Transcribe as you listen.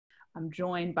I'm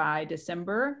joined by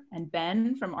December and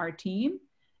Ben from our team.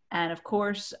 And of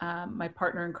course, my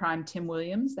partner in crime, Tim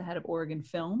Williams, the head of Oregon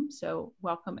Film. So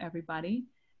welcome everybody.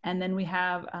 And then we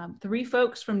have 3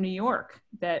 folks from New York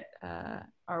that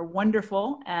are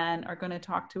wonderful and are going to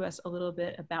talk to us a little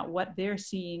bit about what they're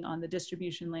seeing on the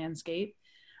distribution landscape.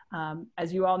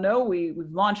 As you all know, we've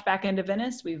launched back into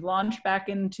Venice, we've launched back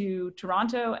into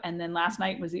Toronto, and then last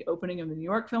night was the opening of the New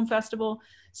York Film Festival.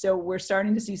 So we're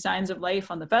starting to see signs of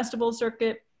life on the festival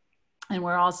circuit, and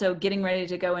we're also getting ready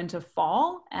to go into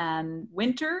fall and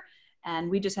winter. And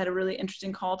we just had a really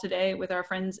interesting call today with our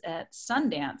friends at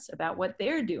Sundance about what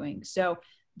they're doing. So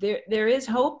there is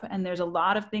hope, and there's a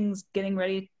lot of things getting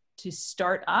ready to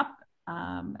start up.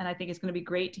 And I think it's going to be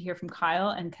great to hear from Kyle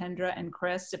and Kendra and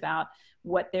Chris about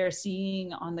what they're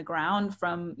seeing on the ground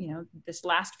from, this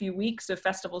last few weeks of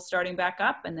festivals starting back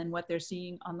up, and then what they're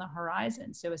seeing on the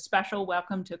horizon. So a special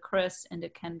welcome to Chris and to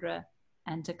Kendra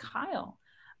and to Kyle.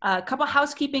 A couple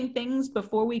housekeeping things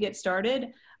before we get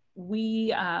started.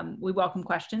 We welcome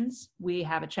questions. We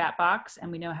have a chat box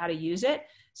and we know how to use it.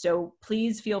 So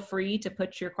please feel free to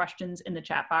put your questions in the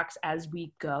chat box as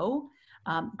we go.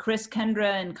 Chris,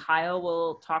 Kendra, and Kyle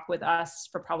will talk with us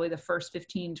for probably the first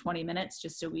 15, 20 minutes,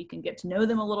 just so we can get to know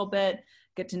them a little bit,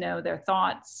 get to know their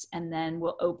thoughts, and then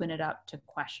we'll open it up to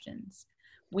questions.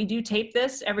 We do tape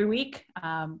this every week.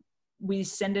 We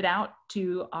send it out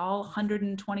to all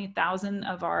 120,000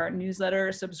 of our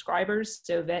newsletter subscribers,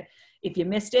 so that if you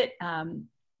missed it,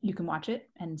 you can watch it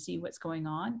and see what's going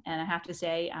on. And I have to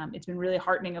say, it's been really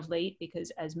heartening of late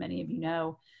because, as many of you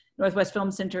know, Northwest Film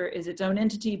Center is its own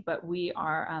entity, but we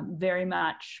are very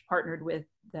much partnered with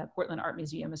the Portland Art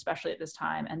Museum, especially at this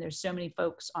time. And there's so many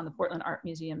folks on the Portland Art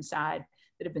Museum side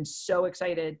that have been so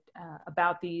excited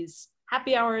about these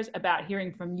happy hours, about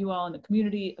hearing from you all in the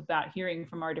community, about hearing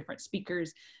from our different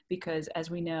speakers, because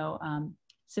as we know,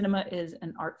 cinema is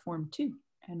an art form too.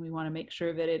 And we want to make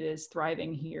sure that it is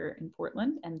thriving here in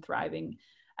Portland and thriving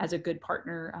as a good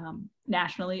partner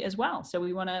nationally as well. So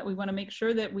we want to make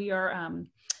sure that we are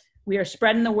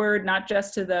spreading the word, not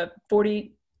just to the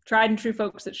 40 tried and true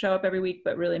folks that show up every week,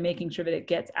 but really making sure that it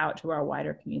gets out to our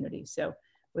wider community. So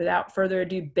without further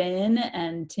ado, Ben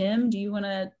and Tim, do you want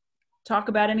to talk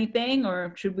about anything,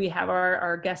 or should we have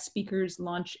our guest speakers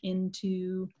launch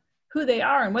into who they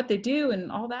are and what they do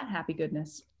and all that happy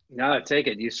goodness? No, take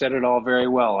it. You said it all very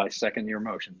well. I second your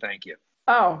motion. Thank you.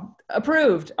 Oh,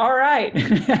 approved. All right.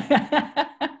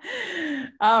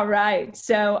 All right.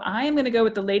 So I am going to go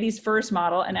with the ladies first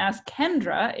model and ask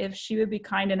Kendra if she would be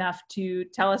kind enough to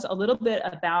tell us a little bit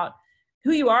about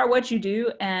who you are, what you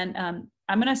do. And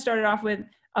I'm going to start it off with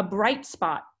a bright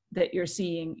spot that you're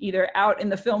seeing either out in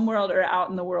the film world or out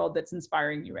in the world that's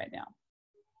inspiring you right now.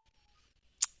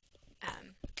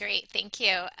 Great, thank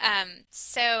you.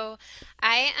 So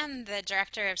I am the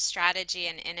Director of Strategy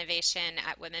and Innovation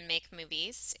at Women Make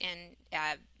Movies. And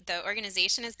the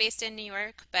organization is based in New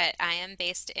York, but I am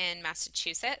based in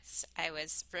Massachusetts. I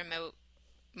was remote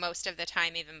most of the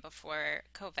time, even before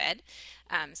COVID.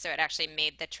 So it actually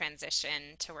made the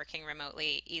transition to working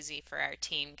remotely easy for our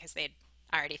team because they'd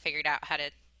already figured out how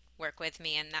to work with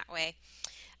me in that way.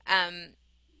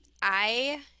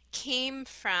 I came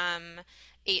from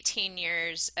 18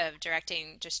 years of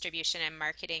directing distribution and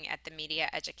marketing at the Media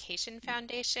Education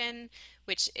Foundation,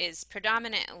 which is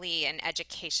predominantly an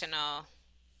educational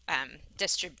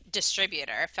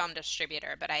distributor, film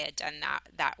distributor, but I had done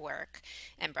that work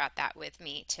and brought that with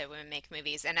me to Women Make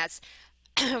Movies. And as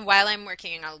while I'm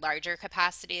working in a larger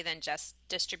capacity than just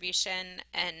distribution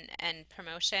and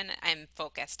promotion, I'm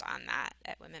focused on that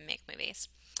at Women Make Movies.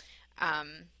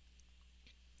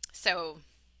 So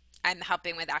I'm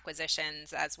helping with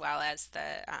acquisitions as well as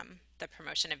the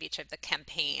promotion of each of the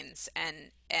campaigns,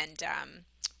 and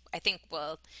I think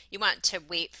you want to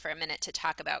wait for a minute to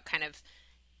talk about kind of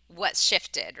what's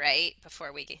shifted, right?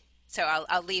 Before so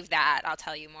I'll leave that. I'll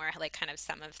tell you more like kind of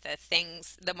some of the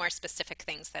things, the more specific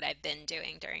things that I've been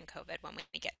doing during COVID when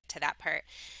we get to that part.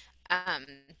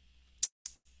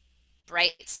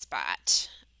 Bright spot.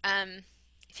 I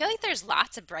feel like there's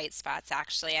lots of bright spots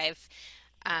actually.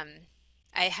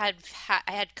 I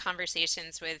had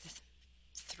conversations with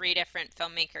 3 different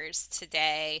filmmakers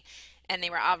today, and they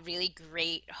were all really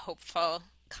great, hopeful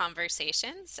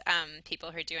conversations.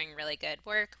 People who are doing really good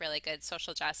work, really good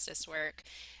social justice work,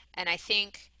 and I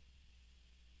think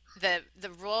the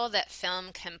role that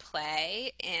film can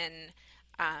play in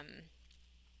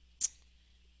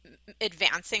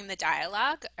advancing the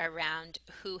dialogue around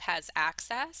who has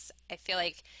access. I feel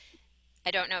like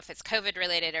I don't know if it's COVID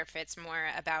related or if it's more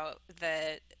about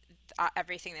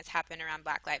everything that's happened around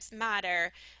Black Lives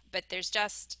Matter, but there's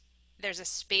a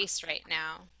space right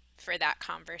now for that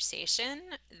conversation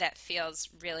that feels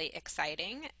really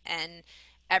exciting. And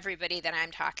everybody that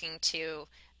I'm talking to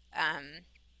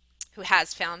who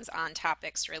has films on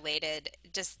topics related,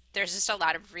 just there's just a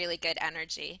lot of really good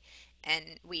energy,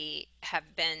 and we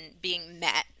have been being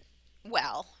met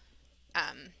well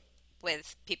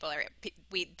with people are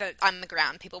on the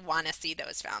ground. People want to see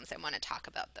those films and want to talk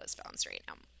about those films right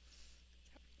now.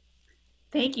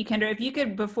 Thank you, Kendra. If you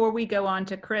could, before we go on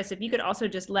to Chris, if you could also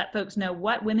just let folks know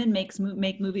what Women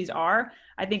Make Movies are.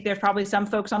 I think there's probably some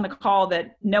folks on the call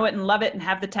that know it and love it and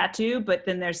have the tattoo, but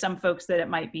then there's some folks that it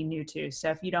might be new to. So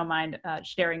if you don't mind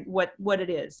sharing what it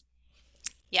is.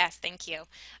 Yes, thank you.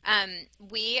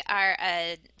 We are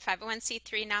a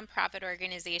 501c3 nonprofit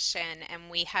organization, and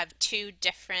we have two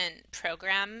different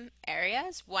program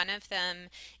areas. One of them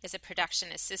is a production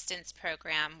assistance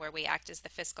program where we act as the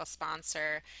fiscal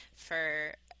sponsor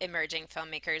for emerging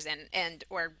filmmakers and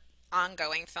or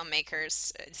ongoing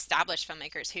filmmakers, established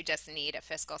filmmakers who just need a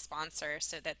fiscal sponsor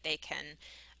so that they can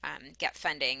get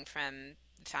funding from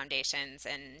foundations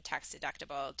and tax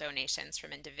deductible donations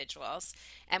from individuals.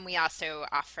 And we also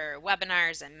offer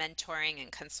webinars and mentoring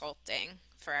and consulting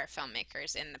for our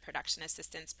filmmakers in the production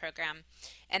assistance program.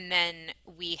 And then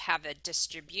we have a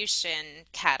distribution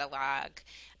catalog,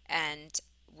 and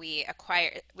we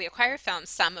acquire films,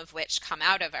 some of which come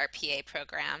out of our PA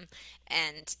program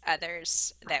and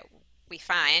others that we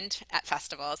find at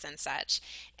festivals and such.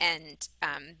 And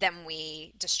then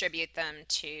we distribute them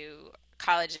to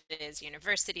colleges,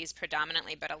 universities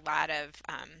predominantly, but a lot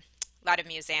of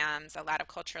museums, a lot of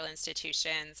cultural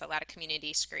institutions, a lot of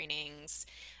community screenings,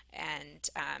 and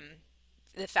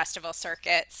the festival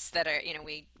circuits that are,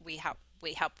 we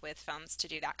help with films to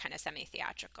do that kind of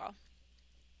semi-theatrical.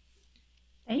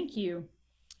 Thank you.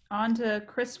 On to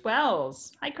Chris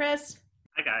Wells. Hi, Chris.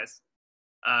 Hi, guys.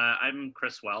 I'm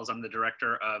Chris Wells. I'm the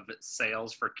director of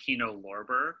sales for Kino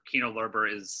Lorber. Kino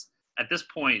Lorber is, at this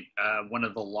point, one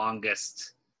of the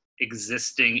longest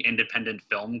existing independent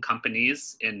film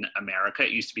companies in America.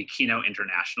 It used to be Kino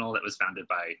International, that was founded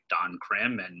by Don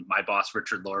Krim, and my boss,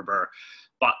 Richard Lorber,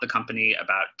 bought the company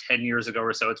about 10 years ago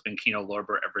or so. It's been Kino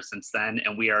Lorber ever since then,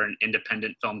 and we are an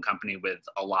independent film company with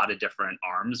a lot of different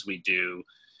arms. We do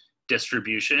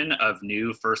distribution of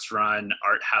new first-run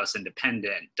art house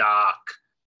independent, doc,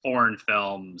 foreign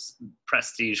films,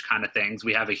 prestige kind of things.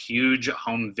 We have a huge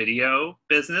home video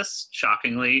business.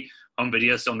 Shockingly, home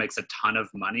video still makes a ton of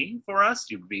money for us.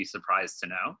 You'd be surprised to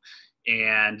know.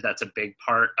 And that's a big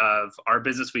part of our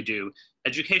business. We do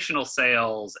educational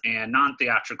sales and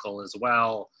non-theatrical as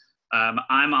well.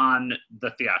 I'm on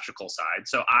the theatrical side.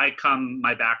 So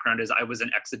my background is I was in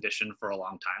exhibition for a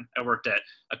long time. I worked at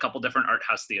a couple different art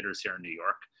house theaters here in New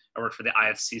York. I worked for the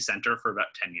IFC Center for about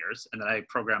 10 years. And then I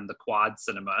programmed the Quad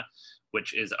Cinema,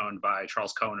 which is owned by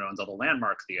Charles Cohen, who owns all the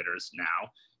Landmark theaters now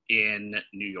in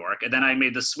New York. And then I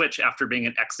made the switch after being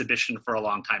in exhibition for a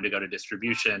long time to go to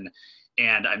distribution.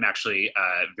 And I'm actually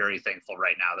very thankful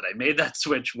right now that I made that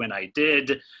switch when I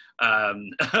did.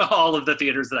 All of the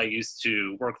theaters that I used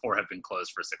to work for have been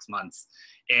closed for 6 months.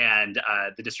 And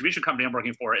the distribution company I'm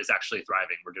working for is actually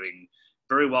thriving. We're doing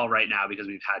very well right now because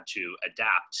we've had to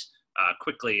adapt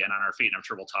quickly and on our feet. And I'm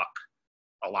sure we'll talk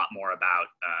a lot more about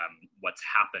what's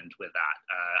happened with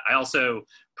that. I also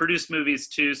produce movies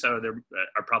too, so there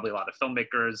are probably a lot of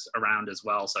filmmakers around as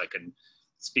well, so I can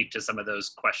speak to some of those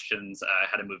questions. I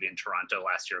had a movie in Toronto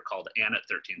last year called Anne at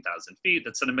 13,000 Feet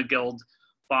that Cinema Guild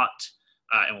bought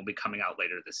and will be coming out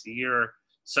later this year.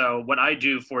 So what I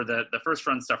do for the first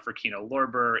run stuff for Kino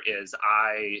Lorber is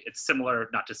it's similar,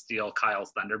 not to steal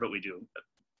Kyle's thunder, but we do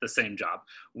the same job.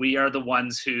 We are the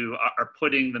ones who are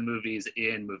putting the movies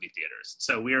in movie theaters.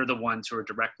 So we are the ones who are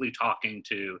directly talking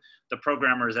to the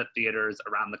programmers at theaters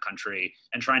around the country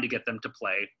and trying to get them to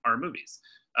play our movies.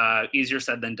 Easier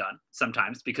said than done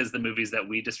sometimes, because the movies that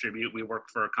we distribute, we work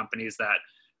for companies that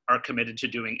are committed to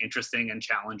doing interesting and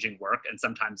challenging work. And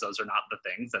sometimes those are not the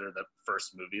things that are the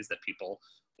first movies that people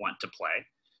want to play.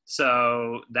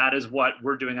 So that is what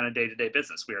we're doing on a day-to-day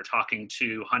business. We are talking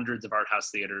to hundreds of art house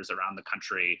theaters around the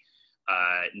country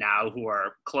now who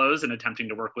are closed and attempting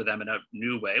to work with them in a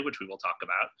new way, which we will talk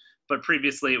about. But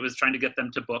previously it was trying to get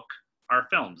them to book our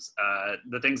films.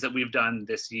 The things that we've done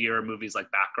this year, movies like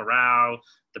Bacurau,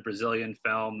 the Brazilian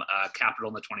film, Capital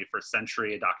in the 21st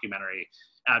Century, a documentary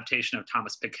adaptation of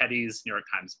Thomas Piketty's New York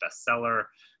Times bestseller.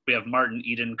 We have Martin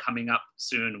Eden coming up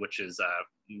soon, which is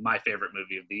my favorite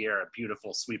movie of the year, a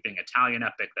beautiful sweeping Italian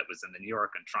epic that was in the New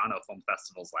York and Toronto film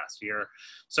festivals last year.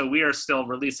 So we are still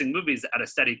releasing movies at a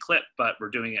steady clip, but we're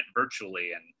doing it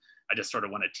virtually. And I just sort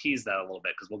of want to tease that a little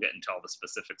bit because we'll get into all the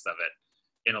specifics of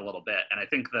it in a little bit. And I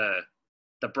think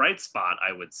the bright spot,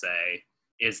 I would say,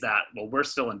 is that, well, we're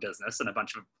still in business and a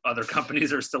bunch of other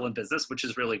companies are still in business, which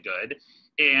is really good.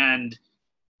 And,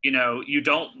 you know, you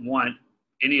don't want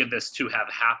any of this to have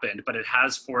happened, but it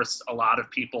has forced a lot of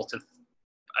people to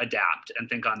adapt and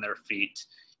think on their feet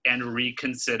and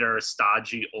reconsider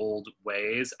stodgy old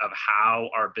ways of how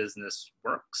our business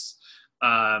works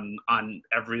on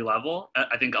every level.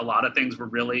 I think a lot of things were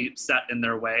really set in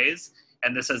their ways,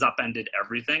 and this has upended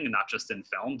everything, and not just in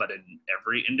film, but in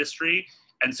every industry.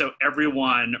 And so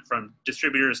everyone from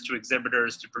distributors to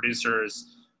exhibitors to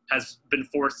producers has been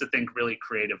forced to think really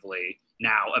creatively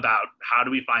now about how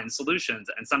do we find solutions.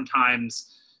 And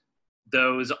sometimes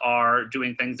those are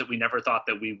doing things that we never thought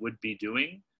that we would be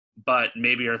doing, but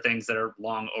maybe are things that are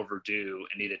long overdue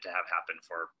and needed to have happen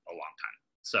for a long time.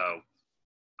 So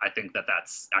I think that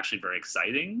that's actually very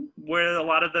exciting, where a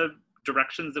lot of the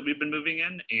directions that we've been moving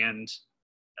in. And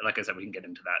like I said, we can get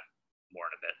into that more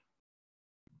in a bit.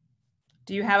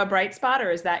 Do you have a bright spot,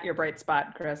 or is that your bright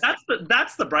spot, Chris?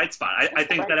 That's the bright spot. I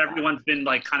think that everyone's been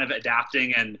like kind of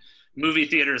adapting, and movie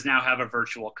theaters now have a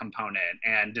virtual component,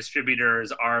 and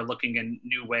distributors are looking in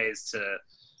new ways to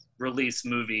release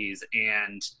movies,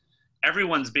 and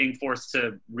everyone's being forced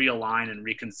to realign and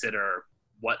reconsider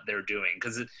what they're doing.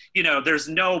 Because, you know, there's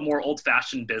no more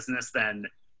old-fashioned business than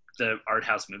the art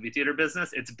house movie theater business.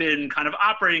 It's been kind of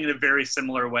operating in a very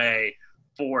similar way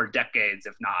for decades,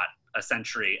 if not a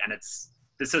century, and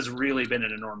this has really been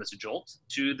an enormous jolt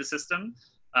to the system.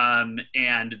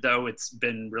 And though it's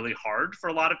been really hard for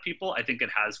a lot of people, I think it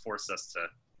has forced us to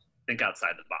think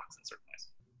outside the box in certain ways.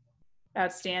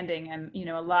 Outstanding. And, you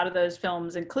know, a lot of those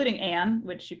films, including Anne,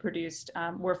 which you produced,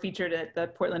 were featured at the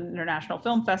Portland International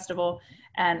Film Festival.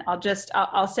 And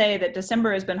I'll say that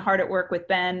December has been hard at work with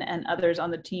Ben and others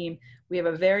on the team. We have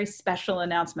a very special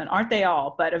announcement, aren't they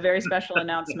all, but a very special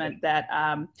announcement that,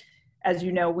 as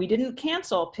you know, we didn't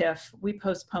cancel PIF, we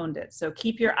postponed it. So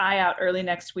keep your eye out early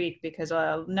next week, because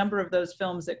a number of those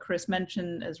films that Chris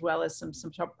mentioned, as well as some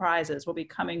surprises, will be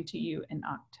coming to you in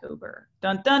October.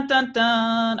 Dun, dun, dun,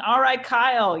 dun. All right,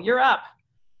 Kyle, you're up.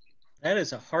 That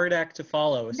is a hard act to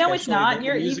follow. No, it's not.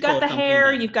 You've got the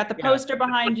hair, you've got the poster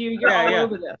behind you, you're all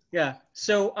over this. Yeah.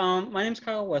 So my name's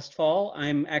Kyle Westphal.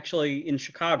 I'm actually in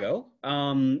Chicago,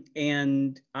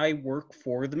 and I work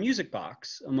for the Music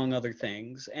Box, among other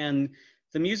things. And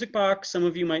the Music Box, some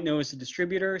of you might know as a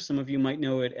distributor, some of you might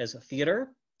know it as a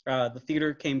theater. The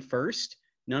theater came first.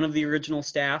 None of the original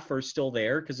staff are still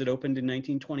there because it opened in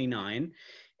 1929.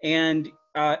 And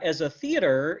as a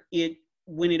theater,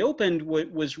 when it opened,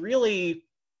 was really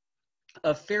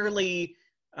a fairly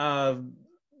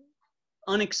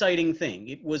unexciting thing.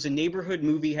 It was a neighborhood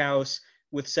movie house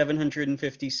with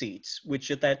 750 seats,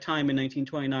 which at that time in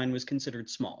 1929 was considered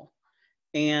small.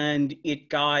 And it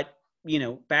got, you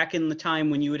know, back in the time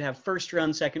when you would have first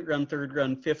run, second run, third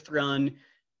run, fifth run,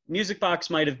 Music Box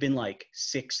might have been like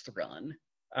sixth run.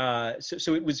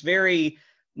 So it was very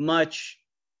much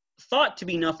thought to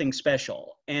be nothing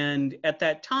special. And at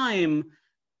that time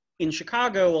in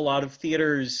Chicago, a lot of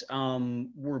theaters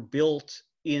were built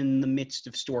in the midst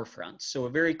of storefronts. So a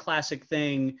very classic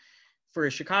thing for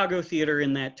a Chicago theater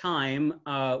in that time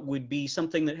would be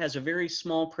something that has a very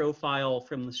small profile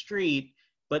from the street,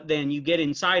 but then you get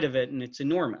inside of it and it's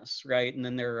enormous, right? And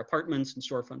then there are apartments and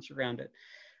storefronts around it.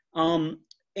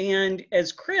 And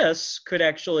as Chris could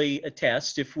actually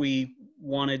attest, if we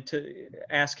wanted to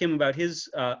ask him about his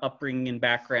upbringing and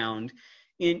background,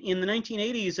 in the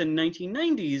 1980s and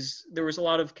 1990s, there was a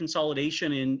lot of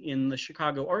consolidation in the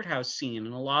Chicago art house scene,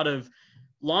 and a lot of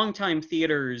longtime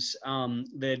theaters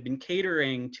that had been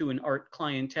catering to an art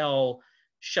clientele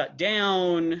shut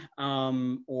down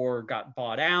or got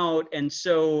bought out. And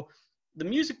so the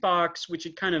Music Box, which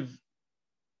had kind of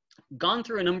gone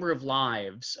through a number of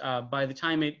lives by the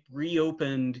time it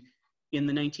reopened in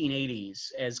the 1980s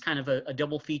as kind of a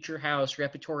double feature house,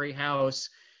 repertory house,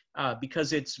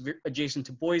 because it's adjacent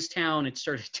to Boys Town. It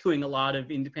started doing a lot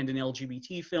of independent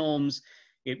LGBT films.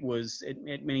 It was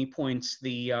at many points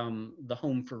the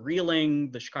home for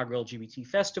Reeling, the Chicago LGBT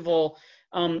Festival.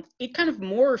 It kind of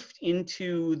morphed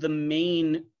into the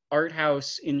main art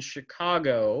house in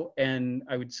Chicago, and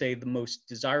I would say the most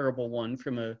desirable one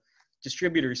from a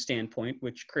distributor standpoint,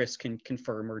 which Chris can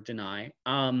confirm or deny.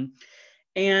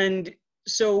 And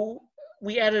so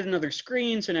we added another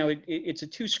screen, so now it's a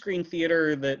 2-screen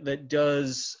theater that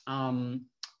does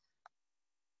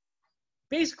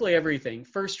basically everything.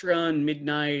 First run,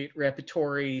 midnight,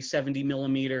 repertory, 70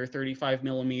 millimeter, 35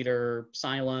 millimeter,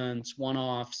 silence,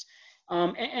 one-offs,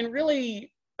 and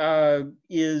really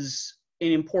is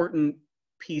an important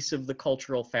piece of the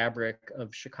cultural fabric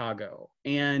of Chicago.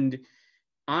 And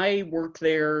I work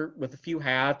there with a few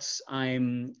hats.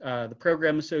 I'm the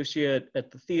program associate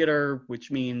at the theater,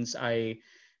 which means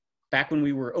back when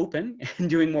we were open and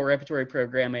doing more repertory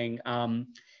programming,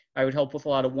 I would help with a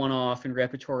lot of one-off and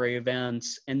repertory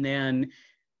events. And then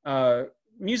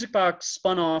Music Box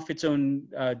spun off its own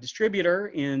distributor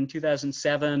in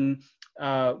 2007,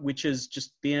 which has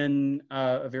just been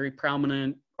a very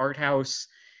prominent art house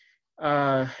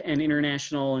and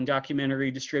international and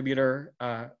documentary distributor.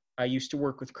 I used to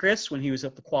work with Chris when he was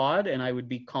at the Quad, and I would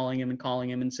be calling him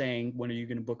and saying, when are you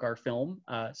going to book our film?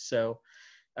 So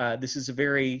this is a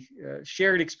very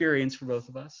shared experience for both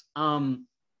of us.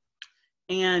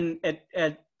 And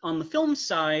on the film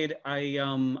side,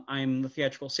 I'm the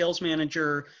theatrical sales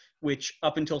manager, which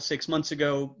up until 6 months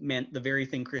ago meant the very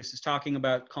thing Chris is talking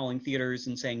about, calling theaters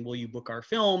and saying, will you book our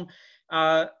film?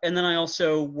 And then I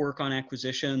also work on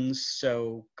acquisitions,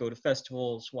 so go to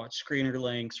festivals, watch screener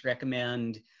links,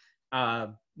 recommend,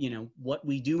 what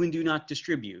we do and do not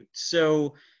distribute.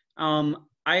 So I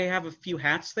have a few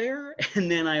hats there, and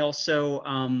then I also,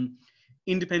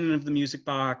 independent of the Music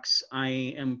Box,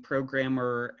 I am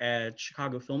programmer at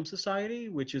Chicago Film Society,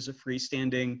 which is a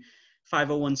freestanding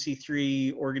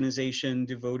 501c3 organization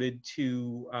devoted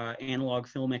to analog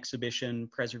film exhibition,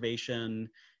 preservation,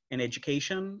 and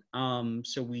education.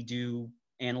 So we do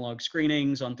analog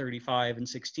screenings on 35 and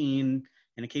 16,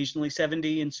 and occasionally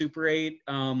 70 and Super 8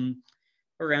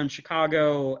 around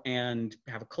Chicago, and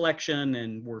have a collection,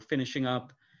 and we're finishing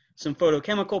up some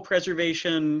photochemical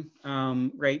preservation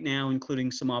right now,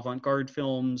 including some avant-garde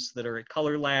films that are at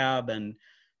Color Lab, and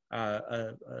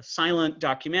a silent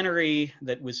documentary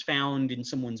that was found in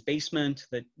someone's basement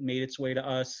that made its way to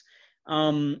us.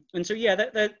 And so, yeah,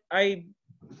 that I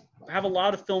have a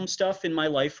lot of film stuff in my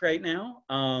life right now.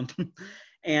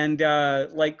 And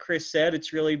like Chris said,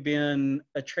 it's really been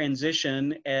a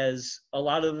transition, as a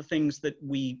lot of the things that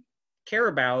we care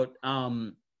about,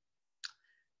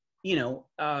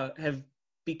 have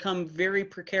become very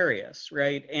precarious,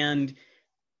 right? And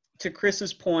to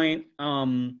Chris's point,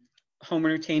 home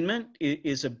entertainment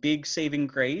is a big saving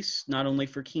grace, not only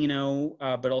for Kino,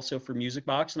 but also for Music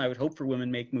Box, and I would hope for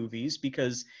Women Make Movies,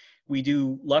 because we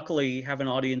do luckily have an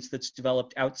audience that's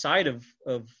developed outside of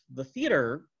the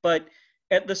theater. But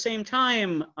at the same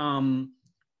time, I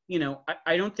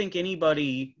don't think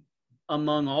anybody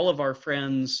among all of our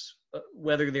friends,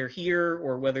 whether they're here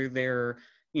or whether they're,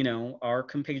 our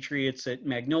compatriots at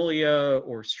Magnolia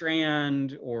or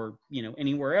Strand or,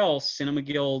 anywhere else, Cinema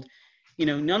Guild,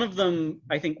 none of them,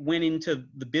 I think, went into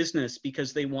the business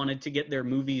because they wanted to get their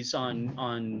movies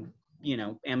on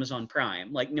Amazon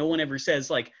Prime. Like, no one ever says,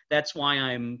 like, that's why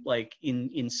I'm, like,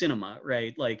 in cinema,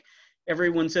 right? Like,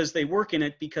 everyone says they work in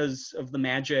it because of the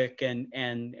magic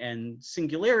and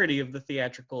singularity of the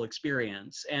theatrical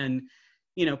experience. And,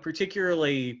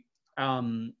 particularly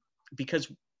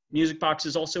because Music Box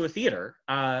is also a theater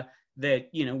that,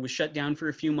 was shut down for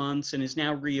a few months and is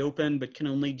now reopened, but can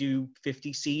only do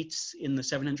 50 seats in the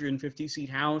 750 seat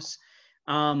house.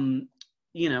 And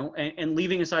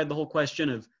leaving aside the whole question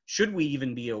of, should we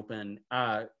even be open?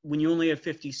 When you only have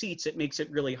 50 seats, it makes it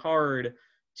really hard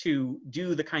to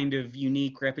do the kind of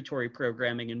unique repertory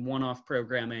programming and one-off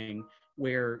programming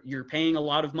where you're paying a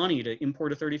lot of money to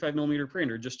import a 35 millimeter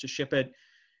printer just to ship it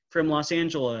from Los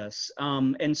Angeles.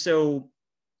 And so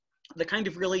the kind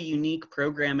of really unique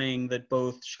programming that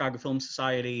both Chicago Film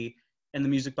Society and the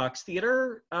Music Box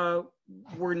Theater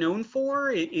were known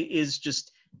for is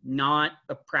just not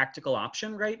a practical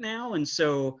option right now. And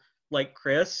so, like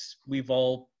Chris, we've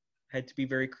all had to be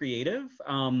very creative.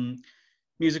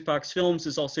 Music Box Films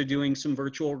is also doing some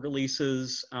virtual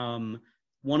releases.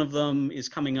 One of them is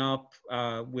coming up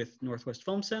with Northwest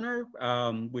Film Center,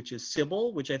 which is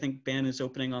Sybil, which I think Ben is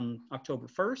opening on October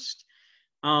 1st.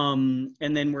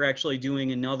 And then we're actually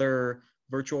doing another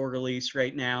virtual release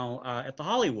right now at the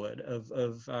Hollywood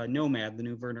of Nomad, the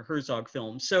new Werner Herzog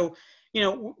film. So,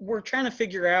 we're trying to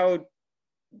figure out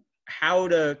how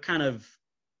to kind of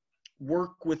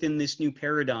work within this new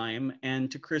paradigm.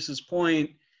 And to Chris's point,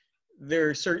 there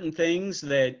are certain things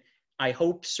that I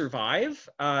hope survive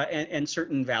and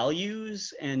certain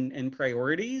values and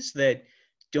priorities that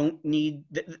don't need,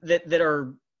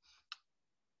 that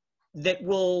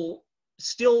will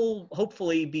still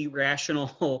hopefully be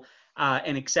rational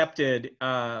and accepted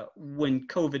when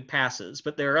COVID passes.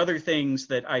 But there are other things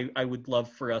that I would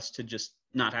love for us to just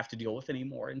not have to deal with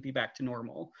anymore and be back to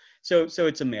normal. So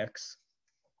it's a mix.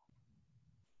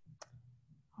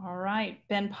 All right,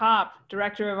 Ben Popp,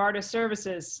 Director of Artist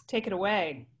Services, take it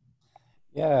away.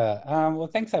 Yeah, well,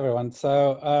 thanks everyone.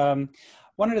 So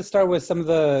wanted to start with some of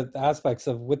the aspects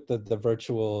of with the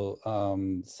virtual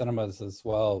cinemas as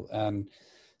well. And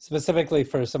specifically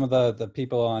for some of the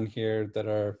people on here that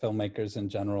are filmmakers in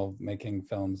general, making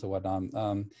films and whatnot,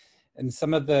 and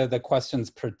some of the questions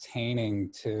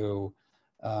pertaining to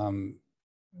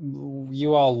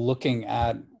you all looking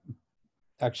at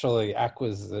actually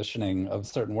acquisitioning of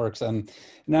certain works. And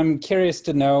I'm curious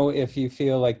to know if you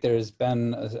feel like there's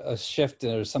been a shift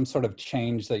or some sort of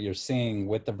change that you're seeing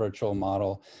with the virtual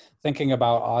model, thinking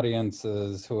about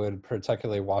audiences who would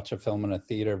particularly watch a film in a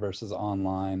theater versus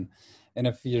online. And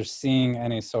if you're seeing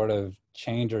any sort of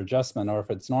change or adjustment, or if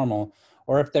it's normal,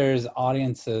 or if there's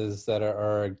audiences that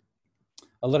are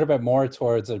a little bit more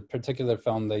towards a particular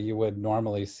film that you would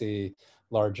normally see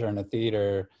larger in a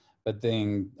theater, but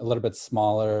being a little bit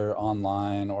smaller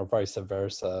online, or vice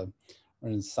versa,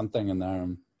 or something in there.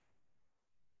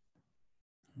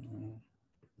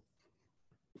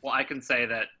 Well, I can say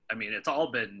that, I mean, it's all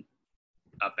been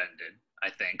upended, I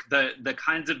think. The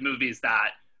kinds of movies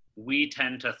that we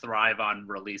tend to thrive on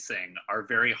releasing are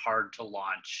very hard to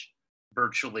launch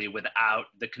virtually without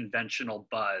the conventional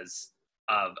buzz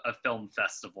of a film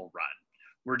festival run.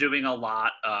 We're doing a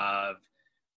lot of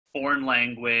foreign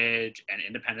language and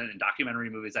independent and documentary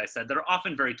movies, I said, that are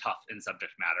often very tough in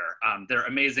subject matter. They're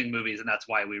amazing movies, and that's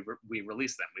why we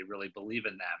release them. We really believe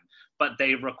in them. But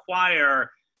they require,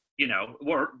 you know,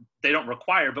 or they don't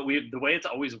require, but the way it's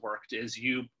always worked is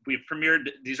we've premiered,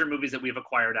 these are movies that we've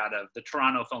acquired out of the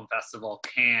Toronto Film Festival,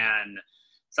 Cannes,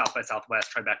 South by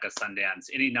Southwest, Tribeca, Sundance,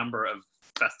 any number of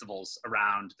festivals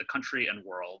around the country and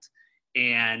world.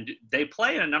 And they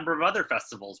play in a number of other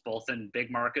festivals, both in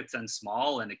big markets and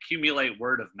small, and accumulate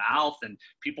word of mouth, and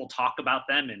people talk about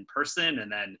them in person and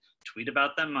then tweet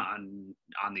about them on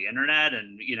the internet.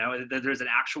 And, you know, there's an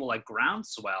actual like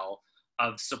groundswell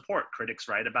of support. Critics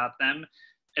write about them.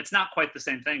 It's not quite the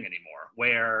same thing anymore,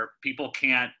 where people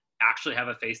can't actually have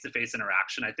a face-to-face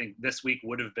interaction. I think this week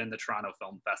would have been the Toronto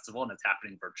Film Festival, and it's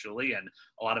happening virtually. And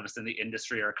a lot of us in the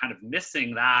industry are kind of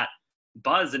missing that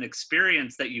buzz and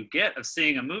experience that you get of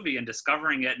seeing a movie and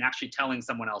discovering it and actually telling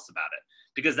someone else about it,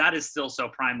 because that is still so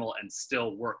primal and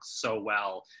still works so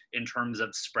well in terms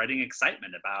of spreading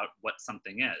excitement about what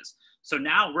something is. So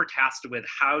now we're tasked with,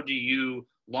 how do you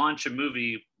launch a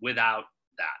movie without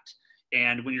that?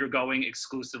 And when you're going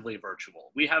exclusively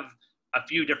virtual, we have a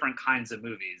few different kinds of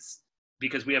movies,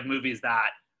 because we have movies that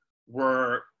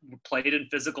were played in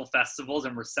physical festivals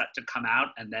and were set to come out,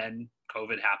 and then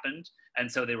COVID happened, and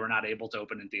so they were not able to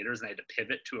open in theaters, and they had to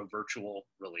pivot to a virtual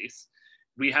release.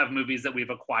 We have movies that we've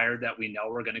acquired that we know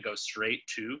are going to go straight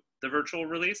to the virtual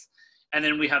release. And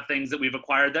then we have things that we've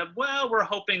acquired that, well, we're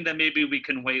hoping that maybe we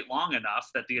can wait long enough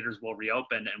that theaters will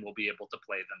reopen and we'll be able to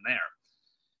play them there.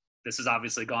 This has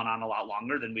obviously gone on a lot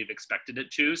longer than we've expected it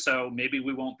to, so maybe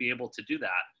we won't be able to do that.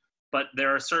 But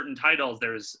there are certain titles.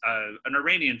 There's an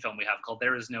Iranian film we have called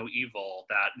There Is No Evil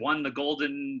that won the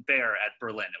Golden Bear at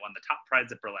Berlin. It won the top prize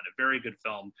at Berlin, a very good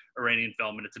film, Iranian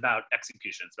film, and it's about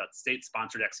execution. It's about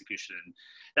state-sponsored execution. And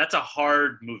that's a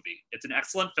hard movie. It's an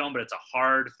excellent film, but it's a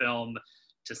hard film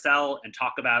to sell and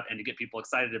talk about and to get people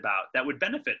excited about, that would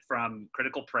benefit from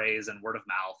critical praise and word of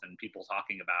mouth and people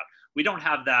talking about. We don't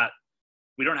have that.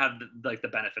 We don't have the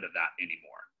benefit of that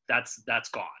anymore. That's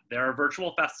gone. There are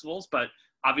virtual festivals, but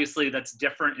obviously that's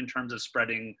different in terms of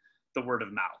spreading the word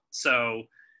of mouth. So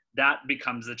that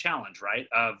becomes the challenge, right?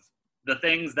 Of the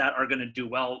things that are going to do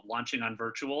well launching on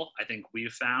virtual, I think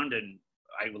we've found, and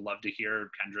I would love to hear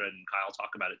Kendra and Kyle talk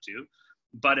about it too,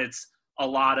 but it's a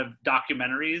lot of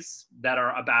documentaries that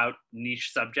are about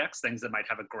niche subjects, things that might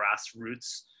have a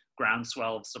grassroots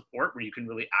groundswell of support where you can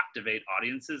really activate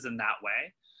audiences in that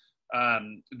way.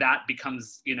 That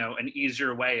becomes, you know, an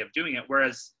easier way of doing it.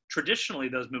 Whereas traditionally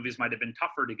those movies might have been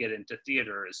tougher to get into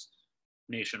theaters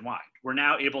nationwide. We're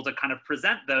now able to kind of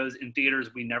present those in theaters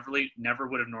we never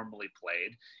would have normally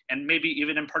played, and maybe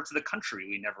even in parts of the country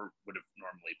we never would have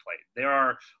normally played. There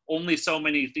are only so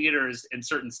many theaters in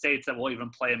certain states that will even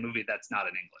play a movie that's not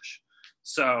in English.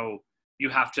 So you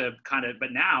have to kind of,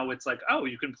 but now it's like, oh,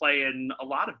 you can play in a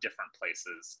lot of different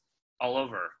places all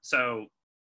over. So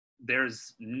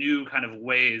there's new kind of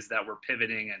ways that we're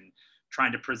pivoting and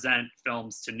trying to present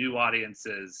films to new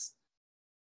audiences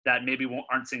that maybe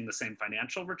aren't seeing the same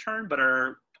financial return, but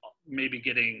are maybe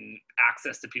getting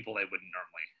access to people they wouldn't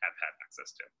normally have had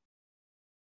access to.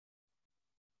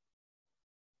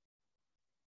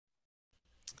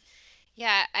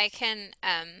 Yeah, I can.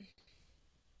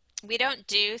 We don't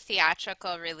do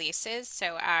theatrical releases,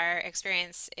 so our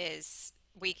experience is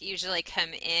we usually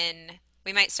come in.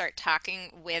 We might start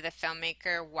talking with a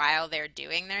filmmaker while they're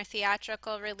doing their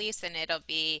theatrical release, and it'll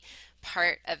be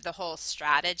part of the whole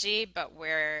strategy, but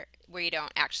we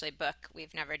don't actually book.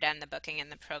 We've never done the booking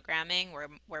and the programming.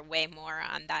 We're way more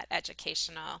on that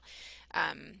educational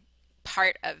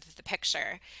part of the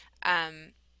picture.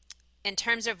 In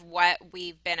terms of what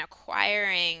we've been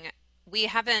acquiring, we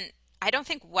haven't, I don't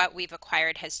think what we've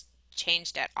acquired has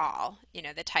changed at all. You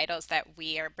know, the titles that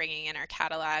we are bringing in our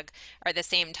catalog are the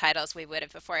same titles we would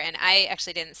have before. And I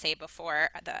actually didn't say before,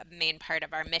 the main part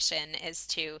of our mission is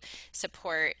to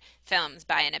support films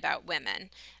by and about women.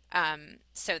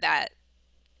 So that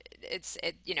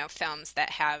you know, films that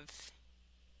have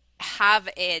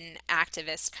an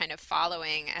activist kind of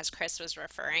following, as Chris was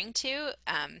referring to.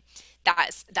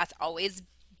 That's always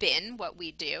been what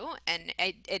we do, and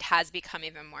it has become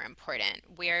even more important.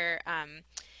 We're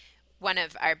one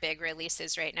of our big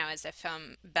releases right now is a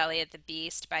film, Belly of the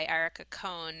Beast by Erica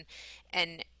Cohn,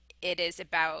 and it is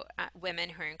about women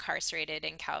who are incarcerated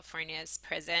in California's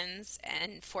prisons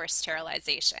and forced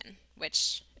sterilization,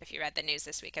 which, if you read the news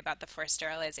this week about the forced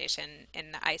sterilization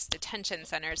in the ICE detention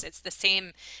centers, it's the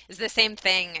same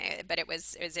thing, but it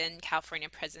was in California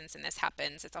prisons, and this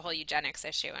happens. It's a whole eugenics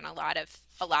issue in a lot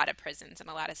of prisons in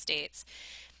a lot of states.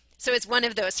 So it's one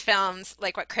of those films,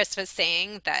 like what Chris was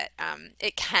saying, that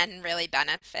it can really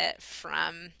benefit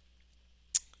from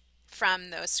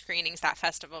those screenings, that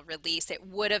festival release. It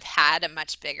would have had a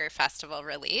much bigger festival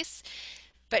release,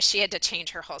 but she had to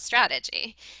change her whole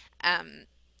strategy.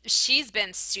 She's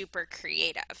been super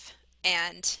creative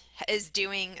and is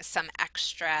doing some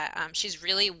extra. She's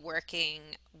really working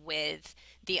with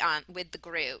with the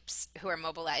groups who are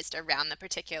mobilized around the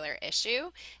particular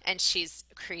issue, and she's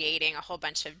creating a whole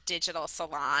bunch of digital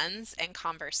salons and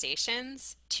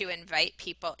conversations to invite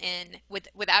people in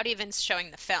without even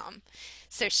showing the film.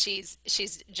 So she's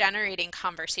generating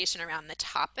conversation around the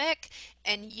topic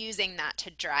and using that to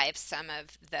drive some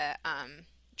of the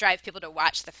drive people to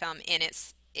watch the film in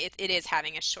it is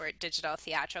having a short digital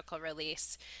theatrical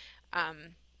release.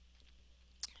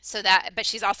 So that, but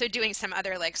she's also doing some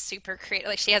other like super creative,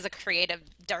 like she has a creative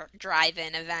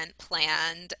drive-in event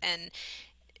planned, and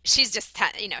she's just,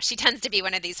 you know, she tends to be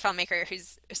one of these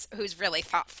filmmakers who's really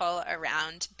thoughtful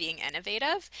around being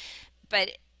innovative.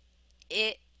 But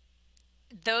it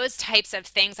those types of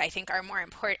things I think are more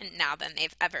important now than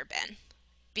they've ever been,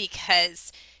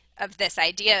 because of this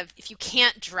idea of, if you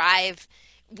can't drive,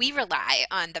 we rely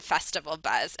on the festival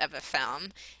buzz of a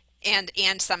film and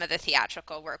some of the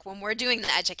theatrical work. When we're doing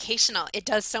the educational, it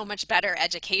does so much better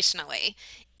educationally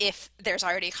if there's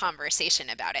already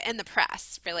conversation about it, and the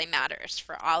press really matters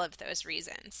for all of those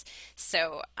reasons.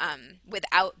 So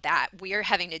without that, we're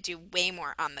having to do way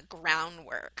more on the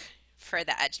groundwork for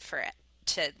it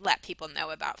to let people know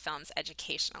about films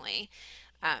educationally.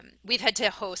 We've had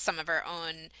to host some of our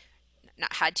own,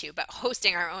 not had to, but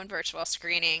hosting our own virtual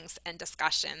screenings and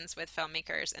discussions with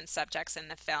filmmakers and subjects in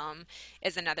the film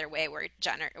is another way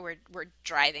we're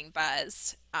driving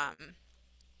buzz,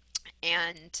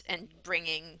 and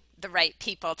bringing the right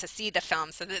people to see the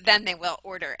film so that then they will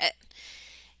order it.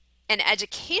 And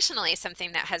educationally,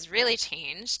 something that has really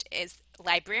changed is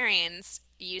librarians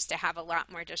used to have a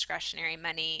lot more discretionary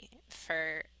money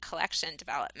for collection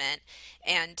development,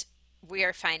 and we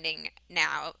are finding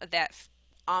now that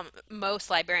most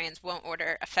librarians won't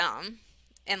order a film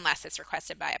unless it's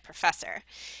requested by a professor.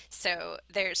 So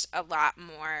there's a lot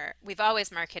more. We've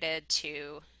always marketed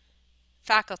to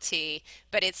faculty,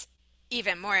 but it's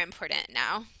even more important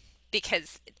now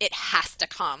because it has to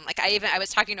come. Like I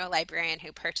was talking to a librarian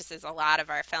who purchases a lot of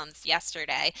our films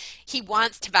yesterday. He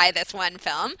wants to buy this one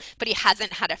film, but he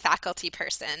hasn't had a faculty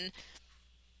person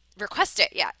request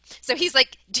it yet. So he's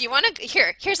like, do you want to,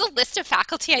 here's a list of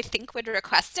faculty I think would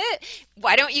request it.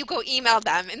 Why don't you go email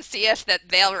them and see if that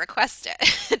they'll request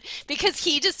it? Because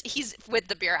he's with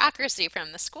the bureaucracy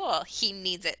from the school, he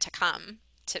needs it to come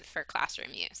for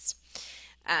classroom use.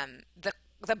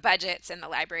 The budgets in the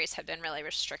libraries have been really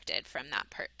restricted from that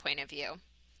point of view.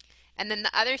 And then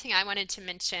the other thing I wanted to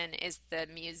mention is the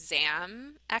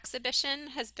museum exhibition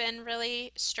has been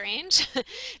really strange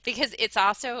because it's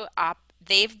also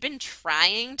they've been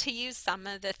trying to use some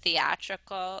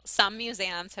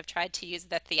museums have tried to use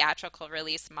the theatrical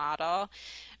release model,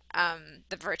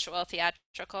 the virtual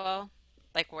theatrical,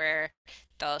 like where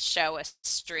they'll show a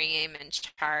stream and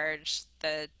charge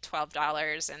the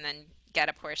 $12 and then get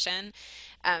a portion.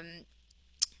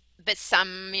 But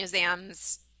some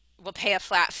museums will pay a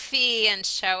flat fee and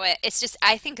show it. It's just,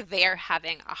 I think they're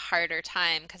having a harder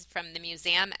time because from the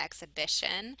museum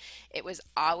exhibition, it was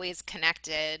always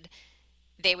connected.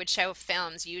 They would show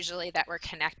films usually that were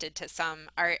connected to some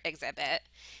art exhibit,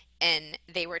 and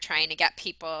they were trying to get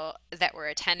people that were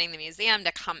attending the museum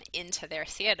to come into their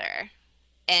theater.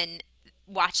 And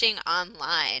watching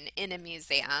online in a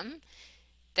museum,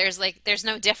 there's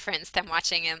no difference than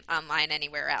watching it online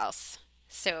anywhere else.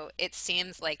 So it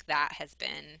seems like that has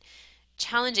been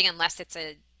challenging unless it's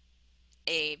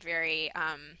a very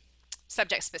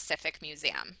subject specific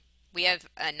museum. We have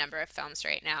a number of films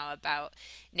right now about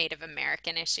Native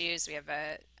American issues. We have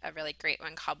a really great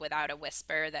one called Without a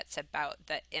Whisper that's about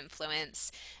the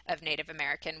influence of Native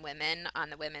American women on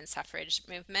the women's suffrage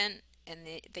movement in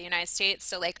the United States.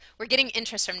 So like we're getting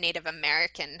interest from Native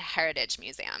American heritage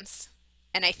museums.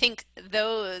 And I think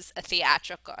those, a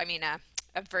theatrical, I mean a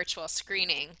virtual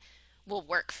screening will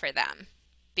work for them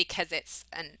because it's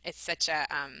such a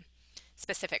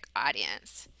specific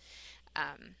audience.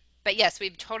 But yes,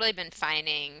 we've totally been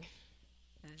finding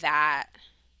that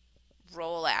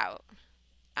rollout.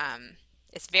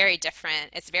 It's very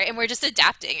different. And we're just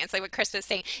adapting. It's like what Chris was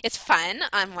saying. It's fun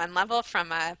on one level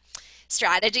from a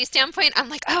strategy standpoint. I'm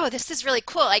like, oh, this is really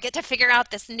cool. I get to figure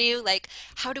out this new, like,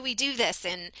 how do we do this?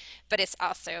 But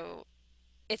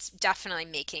it's definitely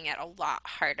making it a lot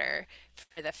harder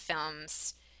for the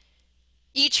films.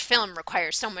 Each film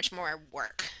requires so much more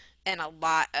work and a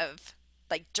lot of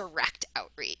like direct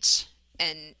outreach.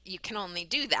 And you can only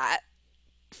do that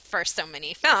for so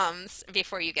many films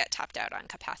before you get topped out on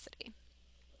capacity.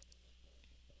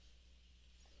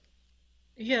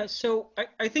 Yeah, so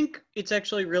I think it's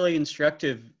actually really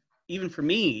instructive, even for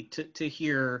me, to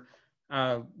hear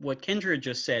what Kendra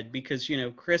just said, because, you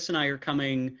know, Chris and I are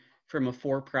coming from a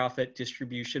for-profit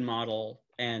distribution model,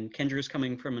 and Kendra's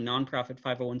coming from a nonprofit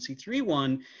 501c3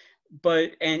 one,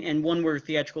 but and one where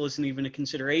theatrical isn't even a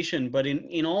consideration. But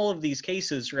in all of these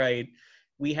cases, right,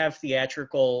 we have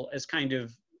theatrical as kind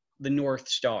of the North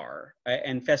Star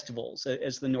and festivals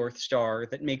as the North Star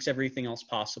that makes everything else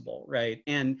possible, right?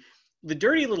 And the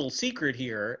dirty little secret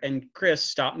here, and Chris,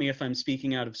 stop me if I'm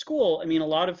speaking out of school, I mean, a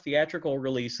lot of theatrical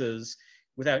releases,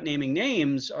 without naming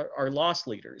names, are loss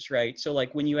leaders, right? So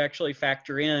like when you actually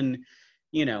factor in,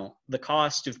 you know, the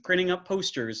cost of printing up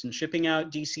posters and shipping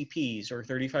out DCPs or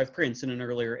 35 prints in an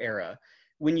earlier era,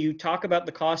 when you talk about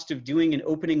the cost of doing an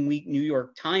opening week New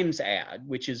York Times ad,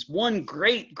 which is one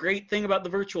great thing about the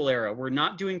virtual era, we're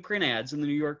not doing print ads in the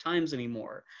New York Times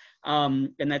anymore,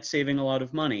 and that's saving a lot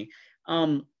of money.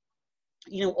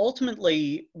 You know,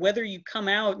 ultimately, whether you come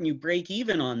out and you break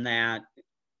even on that,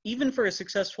 even for a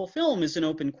successful film, is an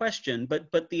open question.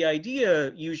 But the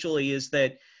idea usually is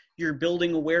that you're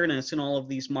building awareness in all of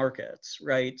these markets,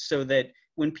 right? So that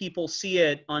when people see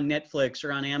it on Netflix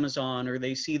or on Amazon, or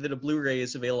they see that a Blu-ray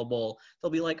is available, they'll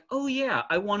be like, oh yeah,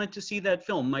 I wanted to see that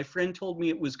film. My friend told me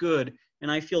it was good, and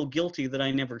I feel guilty that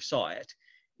I never saw it.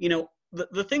 You know,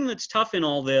 the thing that's tough in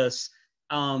all this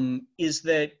is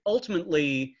that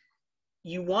ultimately,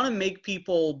 you want to make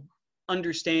people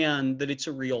understand that it's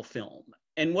a real film.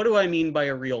 And what do I mean by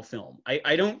a real film?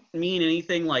 I don't mean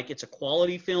anything like it's a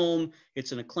quality film,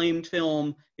 it's an acclaimed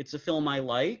film, it's a film I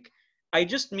like. I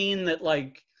just mean that,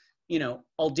 like, you know,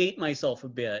 I'll date myself a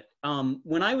bit.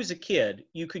 When I was a kid,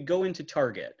 you could go into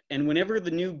Target, and whenever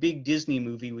the new big Disney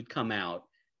movie would come out,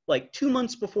 like 2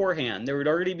 months beforehand, there would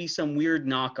already be some weird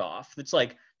knockoff that's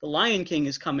like, The Lion King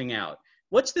is coming out.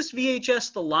 What's this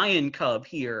VHS The Lion Cub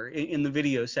here in the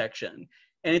video section?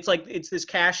 And it's like, it's this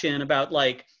cash in about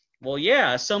like, well,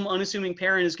 yeah, some unassuming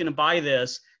parent is going to buy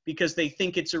this because they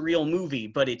think it's a real movie,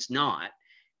 but it's not.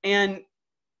 And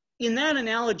in that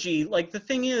analogy, like, the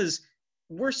thing is,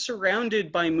 we're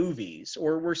surrounded by movies,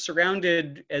 or we're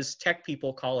surrounded, as tech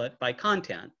people call it, by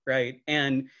content, right?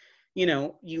 And, you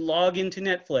know, you log into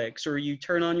Netflix or you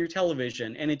turn on your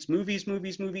television and it's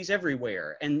movies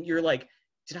everywhere. And you're like,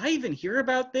 did I even hear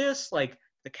about this? Like,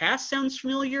 the cast sounds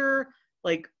familiar.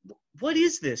 Like, what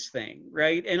is this thing,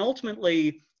 right? And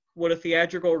ultimately, what a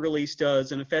theatrical release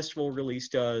does and a festival release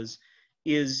does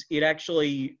is it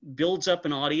actually builds up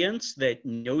an audience that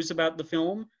knows about the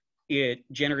film. It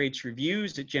generates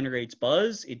reviews, it generates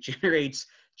buzz, it generates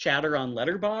chatter on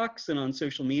Letterboxd and on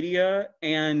social media.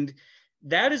 And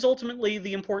that is ultimately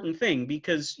the important thing,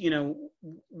 because, you know,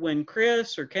 when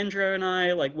Chris or Kendra and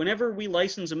I, like, whenever we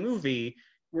license a movie,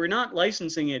 we're not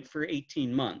licensing it for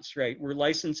 18 months, right? We're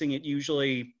licensing it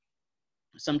usually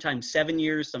sometimes 7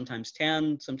 years, sometimes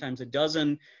 10, sometimes a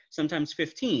dozen, sometimes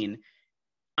 15.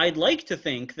 I'd like to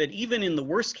think that even in the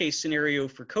worst case scenario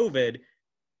for COVID,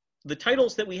 the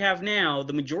titles that we have now,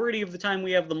 the majority of the time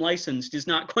we have them licensed is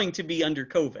not going to be under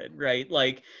COVID, right?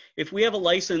 Like, if we have a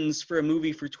license for a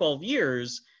movie for 12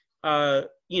 years,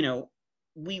 you know,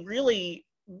 we really,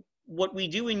 what we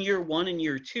do in year 1 and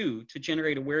year 2 to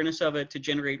generate awareness of it, to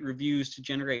generate reviews, to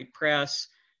generate press,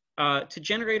 to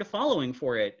generate a following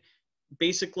for it,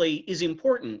 basically is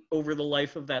important over the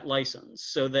life of that license,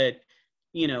 so that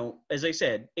you know, as I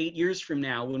said, 8 years from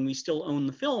now, when we still own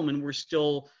the film and we're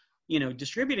still, you know,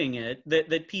 distributing it,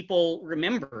 that people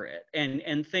remember it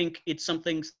and think it's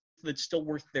something that's still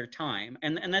worth their time.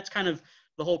 And that's kind of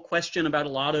the whole question about a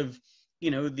lot of,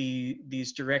 you know,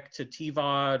 these direct to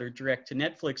TVOD or direct to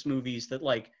Netflix movies that,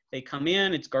 like, they come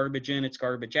in, it's garbage in, it's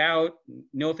garbage out.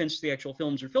 No offense to the actual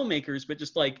films or filmmakers, but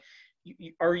just like,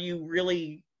 are you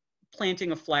really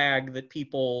planting a flag that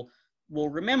people will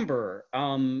remember?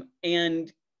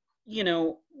 And, you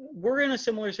know, we're in a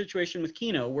similar situation with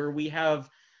Kino, where we have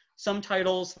some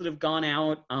titles that have gone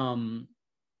out,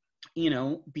 you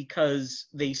know, because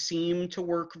they seem to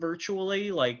work virtually.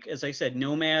 Like, as I said,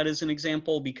 Nomad is an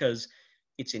example because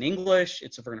it's in English,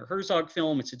 it's a Werner Herzog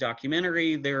film, it's a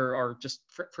documentary. There are just,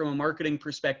 from a marketing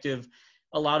perspective,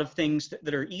 a lot of things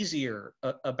that are easier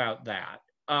about that.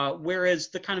 Whereas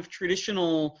the kind of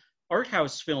traditional art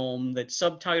house film that's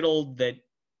subtitled, that,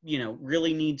 you know,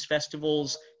 really needs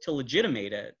festivals to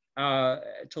legitimize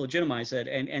it,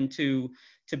 and to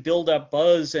build up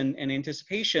buzz and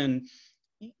anticipation.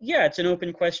 Yeah, it's an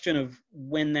open question of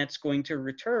when that's going to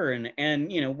return.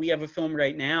 And, you know, we have a film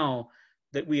right now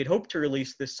that we had hoped to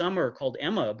release this summer called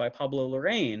Emma by Pablo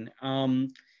Larraín.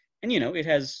 And, you know, it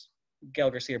has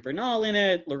Gael Garcia Bernal in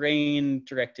it. Larraín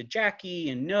directed Jackie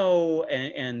and No,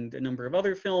 and a number of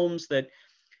other films that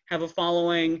have a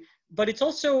following. But it's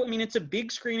also, I mean, it's a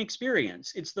big screen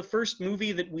experience. It's the first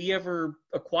movie that we ever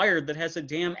acquired that has a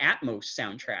damn Atmos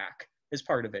soundtrack as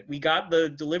part of it. We got the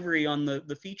delivery on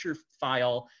the feature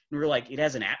file, and we were like, it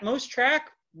has an Atmos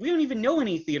track? We don't even know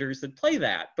any theaters that play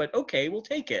that, but okay, we'll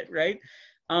take it, right?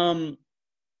 And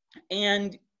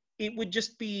it would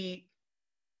just be,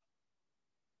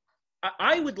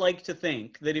 I would like to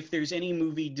think that if there's any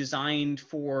movie designed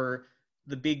for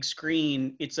the big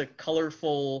screen, it's a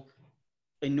colorful,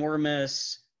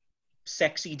 enormous,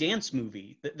 sexy dance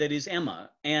movie that is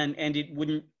Emma, and it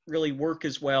wouldn't really work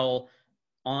as well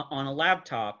on a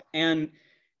laptop. And,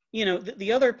 you know,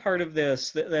 the other part of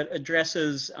this that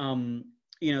addresses,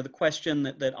 you know, the question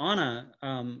that Anna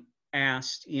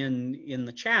asked in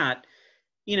the chat,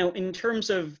 you know, in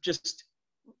terms of just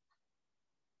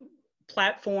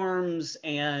platforms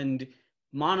and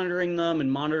monitoring them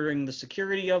and monitoring the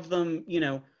security of them, you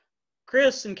know,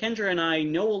 Chris and Kendra and I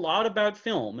know a lot about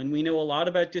film, and we know a lot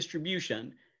about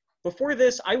distribution. Before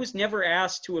this, I was never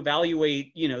asked to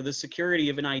evaluate, you know, the security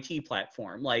of an IT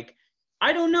platform. Like,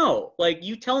 I don't know. Like,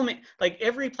 you tell me, like,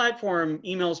 every platform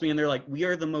emails me and they're like, we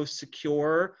are the most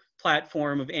secure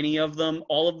platform of any of them.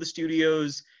 All of the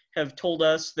studios have told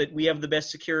us that we have the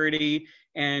best security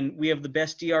and we have the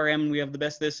best DRM, we have the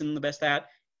best this and the best that.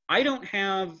 I don't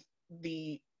have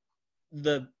the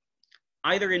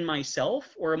either in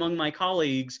myself or among my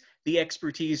colleagues, the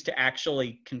expertise to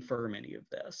actually confirm any of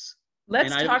this.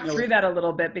 Let's talk through that a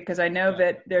little bit, because I know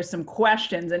that there's some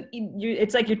questions, and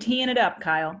it's like you're teeing it up,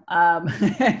 Kyle.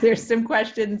 There's some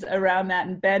questions around that.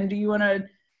 And Ben, do you want to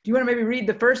maybe read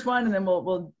the first one, and then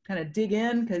we'll kind of dig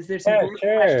in, because there's some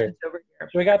questions over here.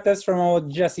 We got this from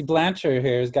old Jesse Blanchard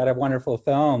here, who's got a wonderful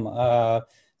film.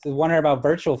 So wondering about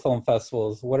virtual film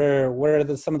festivals. What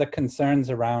are some of the concerns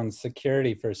around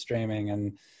security for streaming,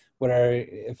 and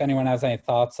if anyone has any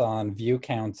thoughts on view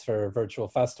counts for a virtual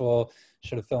festival?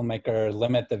 Should a filmmaker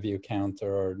limit the view count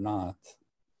or not?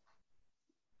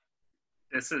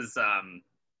 This is,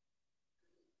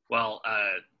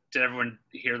 did everyone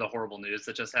hear the horrible news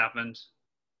that just happened?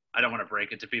 I don't want to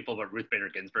break it to people, but Ruth Bader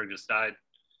Ginsburg just died.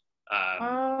 So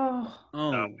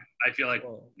I feel like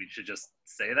we should just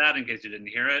say that in case you didn't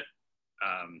hear it.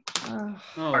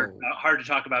 Hard to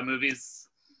talk about movies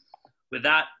with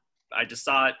that. I just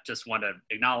saw it, just want to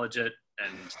acknowledge it,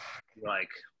 and like,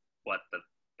 what the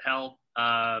hell?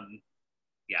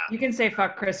 Yeah. You can say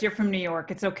fuck, Chris. You're from New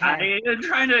York. It's okay. I'm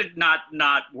trying to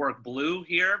not work blue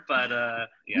here, but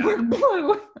yeah. Work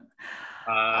blue.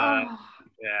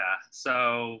 Yeah.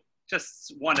 So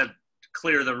just want to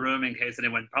clear the room in case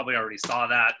anyone probably already saw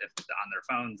that if on their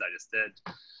phones. I just did.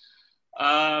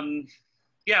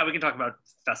 Yeah, we can talk about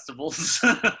festivals.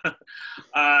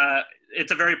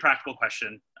 It's a very practical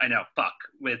question. I know, fuck,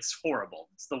 it's horrible.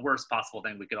 It's the worst possible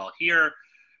thing we could all hear.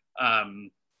 I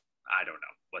don't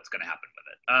know what's going to happen with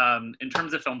it. In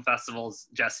terms of film festivals,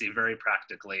 Jesse, very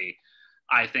practically,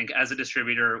 I think as a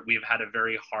distributor, we've had a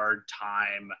very hard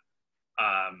time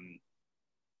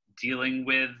dealing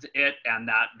with it and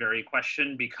that very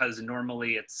question, because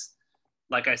normally it's,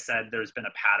 like I said, there's been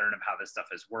a pattern of how this stuff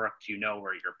has worked. You know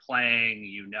where you're playing,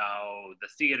 you know the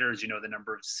theaters, you know the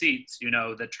number of seats, you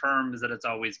know the terms that it's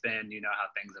always been, you know how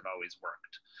things have always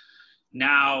worked.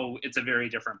 Now it's a very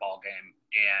different ballgame.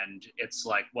 And it's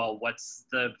like, well, what's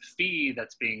the fee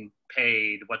that's being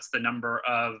paid? What's the number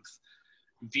of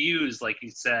views, like you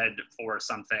said, for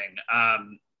something?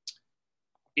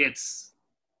 It's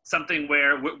something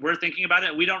where we're thinking about it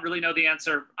and we don't really know the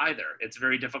answer either. It's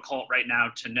very difficult right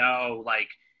now to know, like,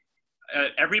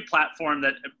 every platform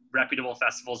that reputable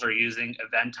festivals are using,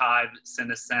 Eventide,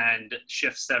 Cinesend,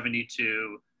 Shift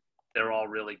 72, they're all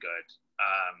really good.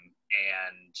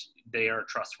 And they are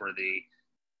trustworthy.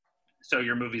 So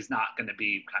your movie's not going to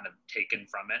be kind of taken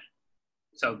from it.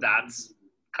 So that's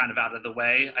kind of out of the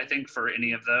way, I think, for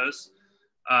any of those.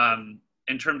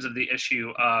 In terms of the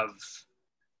issue of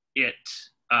it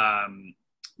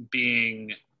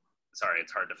being, sorry,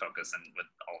 it's hard to focus in with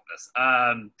all of this.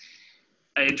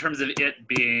 In terms of it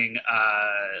being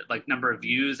like number of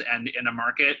views and in a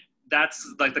market,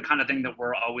 that's like the kind of thing that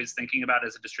we're always thinking about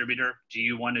as a distributor. Do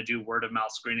you want to do word of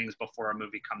mouth screenings before a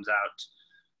movie comes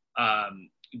out?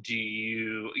 Do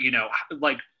you,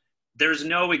 like, there's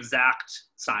no exact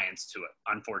science to it,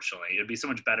 unfortunately. It'd be so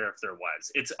much better if there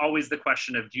was. It's always the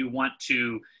question of, do you want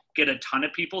to get a ton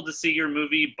of people to see your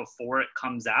movie before it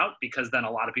comes out? Because then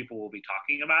a lot of people will be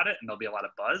talking about it and there'll be a lot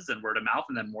of buzz and word of mouth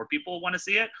and then more people want to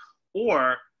see it.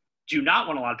 Or do you not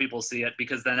want a lot of people to see it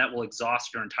because then that will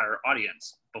exhaust your entire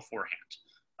audience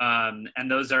beforehand? And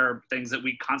those are things that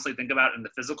we constantly think about in the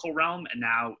physical realm and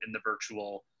now in the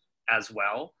virtual as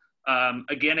well.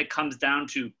 Again, it comes down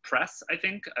to press, I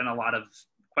think, and a lot of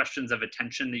questions of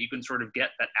attention that you can sort of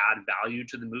get that add value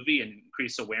to the movie and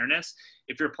increase awareness.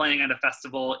 If you're playing at a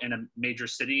festival in a major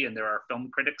city and there are film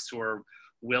critics who are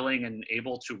willing and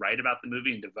able to write about the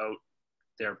movie and devote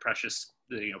their precious,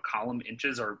 column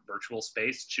inches or virtual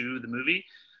space to the movie,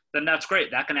 then that's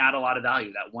great. That can add a lot of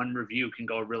value. That one review can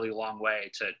go a really long way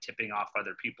to tipping off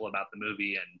other people about the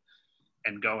movie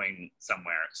and going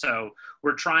somewhere. So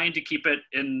we're trying to keep it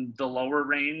in the lower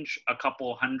range, a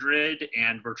couple hundred,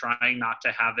 and we're trying not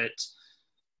to have it,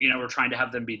 we're trying to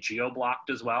have them be geo-blocked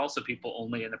as well, so people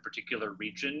only in a particular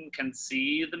region can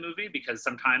see the movie, because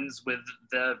sometimes with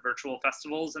the virtual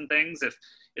festivals and things, if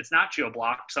it's not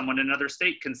geo-blocked, someone in another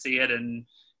state can see it and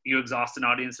you exhaust an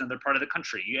audience in another part of the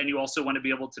country. And you also want to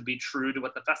be able to be true to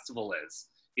what the festival is,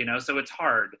 so it's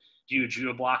hard. Do you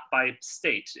geo-block by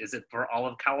state? Is it for all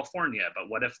of California? But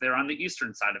what if they're on the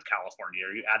eastern side of California?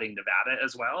 Are you adding Nevada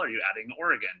as well? Are you adding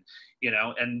Oregon?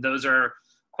 And those are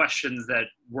questions that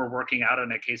we're working out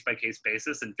on a case-by-case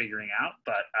basis and figuring out.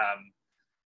 But,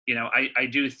 I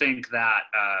do think that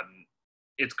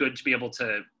it's good to be able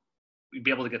to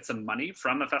get some money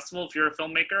from a festival if you're a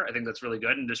filmmaker. I think that's really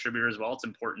good, and distributor as well. It's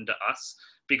important to us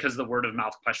because the word of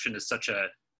mouth question is such a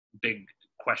big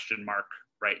question mark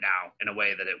right now in a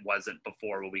way that it wasn't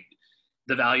before, where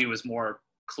the value is more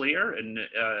clear and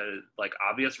like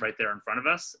obvious right there in front of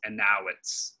us, and now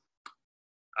it's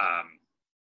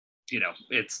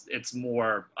it's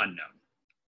more unknown.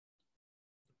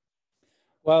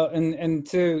 Well, and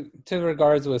to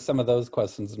regards with some of those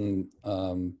questions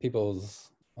and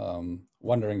people's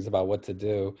wonderings about what to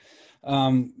do,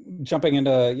 jumping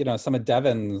into some of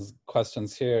Devin's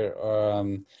questions here,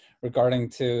 or regarding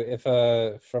to if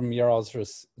from your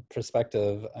all's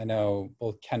perspective, I know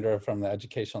both Kendra from the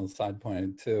educational side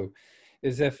pointed too,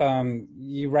 is if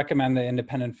you recommend that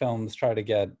independent films try to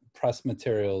get press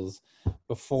materials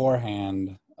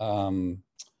beforehand, or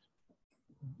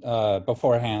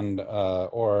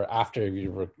after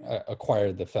you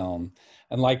acquired the film,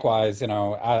 and likewise,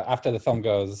 after the film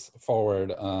goes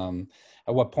forward,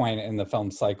 at what point in the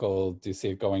film cycle do you see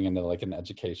it going into like an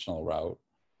educational route?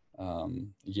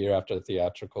 Year after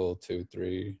theatrical, 2,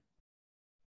 3?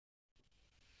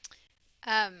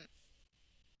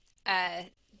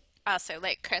 Also,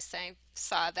 like Chris, I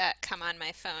saw that come on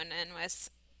my phone and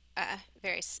was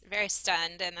very, very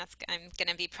stunned, and I'm going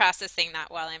to be processing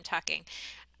that while I'm talking.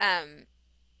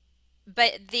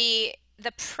 But the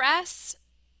press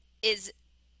it's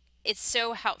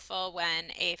so helpful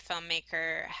when a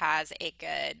filmmaker has a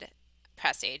good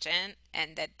press agent,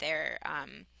 and that they're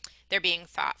being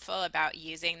thoughtful about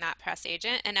using that press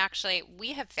agent. And actually,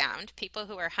 we have found people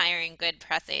who are hiring good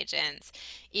press agents,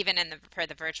 even for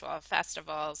the virtual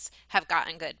festivals, have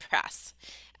gotten good press.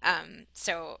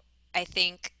 So I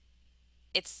think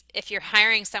if you're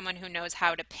hiring someone who knows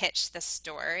how to pitch the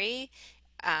story,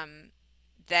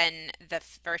 then the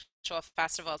virtual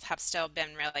festivals have still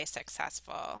been really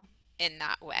successful in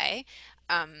that way.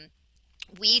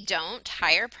 We don't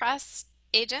hire press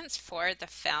agents for the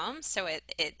film, so it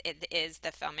is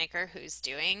the filmmaker who's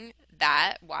doing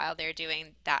that while they're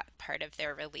doing that part of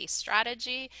their release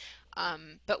strategy.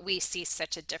 But we see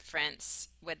such a difference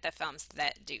with the films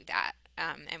that do that,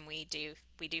 and we do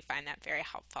find that very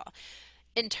helpful.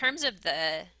 In terms of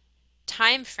the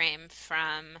time frame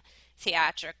from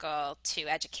theatrical to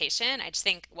education, I just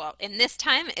think, well, in this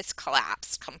time, it's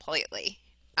collapsed completely.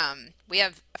 We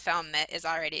have a film that is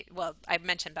already, well, I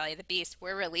mentioned Belly of the Beast.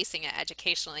 We're releasing it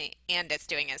educationally, and it's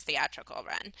doing its theatrical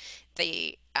run.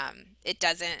 It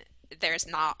doesn't, there's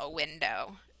not a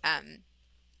window.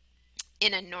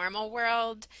 In a normal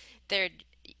world, there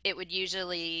it would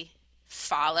usually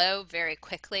follow very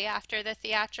quickly after the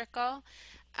theatrical,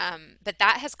 but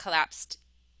that has collapsed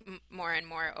more and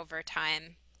more over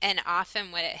time. And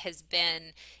often, what it has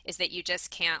been is that you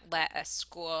just can't let a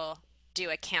school do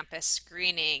a campus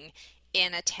screening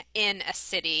in a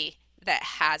city that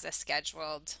has a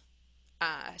scheduled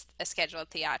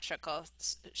theatrical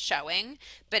showing,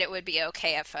 but it would be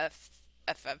okay if a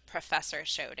professor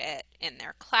showed it in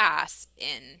their class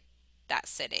in that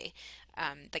city.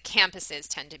 The campuses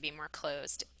tend to be more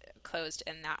closed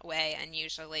in that way, and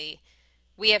usually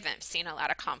we haven't seen a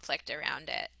lot of conflict around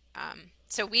it.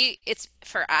 So it's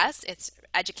for us, it's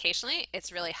educationally,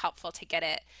 it's really helpful to get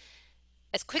it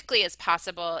as quickly as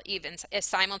possible, even as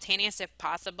simultaneous if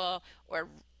possible, or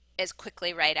as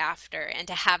quickly right after, and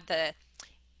to have the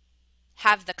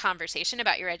conversation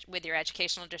about with your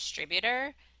educational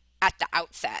distributor at the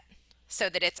outset, so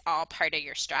that it's all part of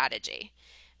your strategy.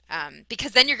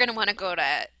 Because then you're going to want to go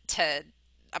to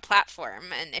a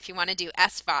platform, and if you want to do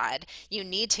SVOD, you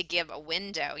need to give a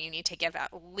window. You need to give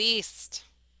at least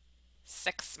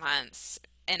 6 months.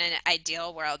 In an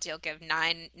ideal world, you'll give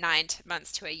nine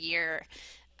months to a year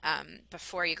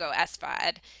before you go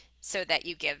SVOD, so that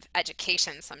you give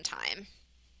education some time.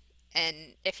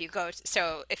 And if you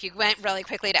went really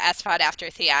quickly to SVOD after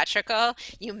theatrical,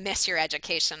 you miss your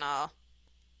educational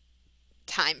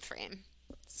time frame.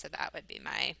 So that would be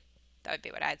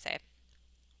what I'd say.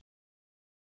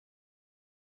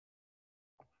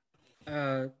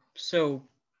 So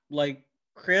like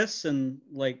Chris and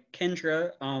like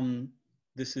Kendra,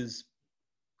 this is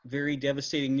very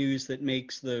devastating news that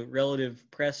makes the relative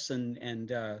press and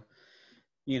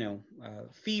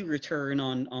fee return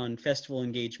on festival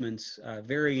engagements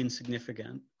very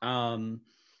insignificant.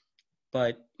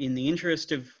 But in the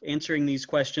interest of answering these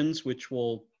questions, which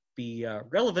will be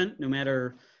relevant no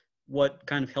matter what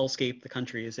kind of hellscape the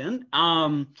country is in,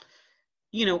 I'm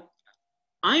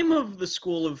of the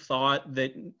school of thought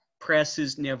that press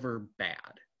is never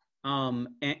bad.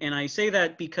 And I say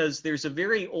that because there's a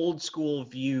very old school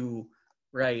view,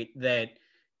 right, that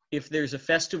if there's a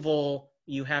festival,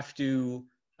 you have to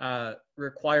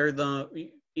require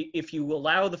if you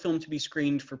allow the film to be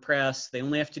screened for press, they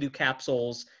only have to do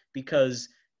capsules, because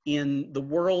in the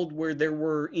world where there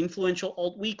were influential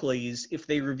alt weeklies, if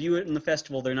they review it in the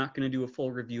festival, they're not going to do a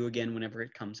full review again whenever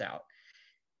it comes out.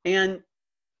 And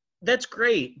that's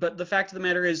great, but the fact of the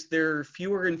matter is there are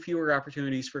fewer and fewer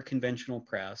opportunities for conventional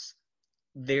press.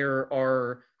 There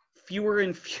are fewer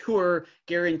and fewer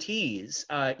guarantees,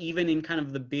 even in kind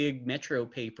of the big metro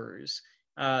papers,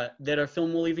 that a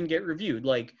film will even get reviewed.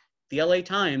 Like the LA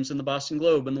Times and the Boston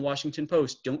Globe and the Washington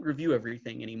Post don't review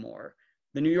everything anymore.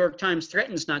 The New York Times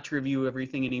threatens not to review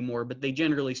everything anymore, but they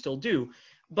generally still do.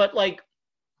 But like,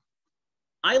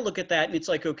 I look at that and it's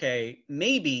like, okay,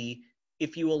 maybe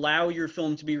if you allow your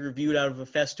film to be reviewed out of a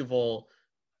festival,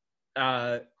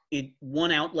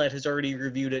 one outlet has already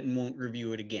reviewed it and won't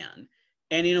review it again.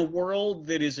 And in a world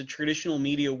that is a traditional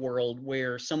media world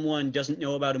where someone doesn't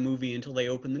know about a movie until they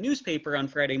open the newspaper on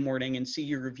Friday morning and see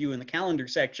your review in the calendar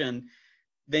section,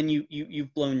 then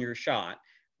you've blown your shot.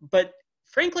 But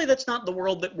frankly, that's not the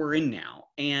world that we're in now.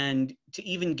 And to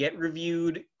even get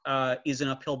reviewed is an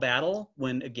uphill battle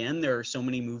when, again, there are so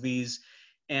many movies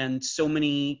and so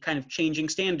many kind of changing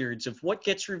standards of what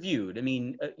gets reviewed. I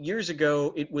mean, years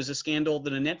ago, it was a scandal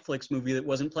that a Netflix movie that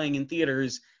wasn't playing in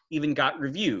theaters even got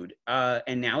reviewed.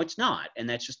 And now it's not. And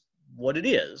that's just what it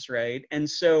is, right? And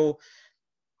so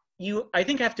I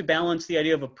think, have to balance the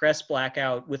idea of a press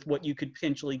blackout with what you could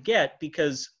potentially get,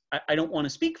 because I don't want to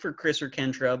speak for Chris or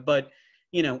Kendra, but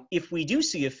if we do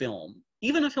see a film,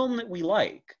 even a film that we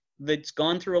like, that's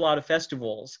gone through a lot of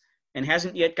festivals and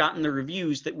hasn't yet gotten the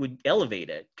reviews that would elevate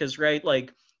it, because, right,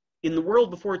 like in the world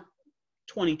before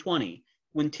 2020,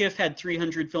 when TIFF had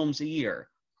 300 films a year,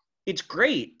 it's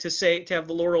great to have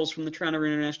the laurels from the Toronto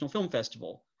International Film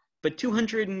Festival, but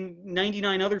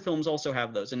 299 other films also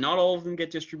have those, and not all of them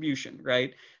get distribution,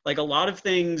 right? Like a lot of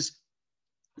things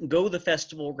go the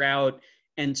festival route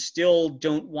and still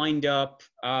don't wind up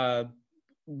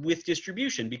with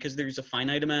distribution, because there's a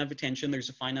finite amount of attention, there's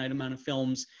a finite amount of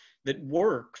films that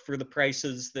work for the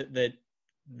prices that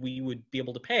we would be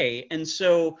able to pay. And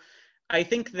so I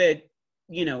think that,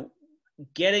 you know,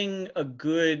 getting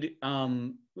good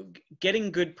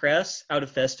press out of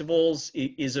festivals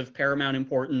is of paramount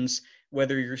importance,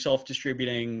 whether you're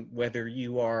self-distributing, whether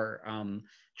you are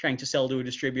trying to sell to a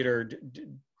distributor,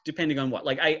 depending on what.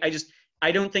 Like,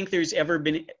 I don't think there's ever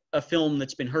been a film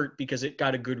that's been hurt because it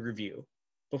got a good review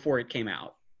before it came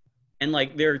out. And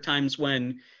like, there are times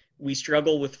when we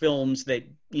struggle with films that,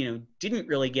 you know, didn't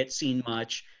really get seen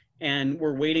much, and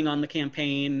we're waiting on the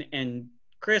campaign. And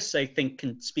Chris, I think,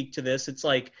 can speak to this. It's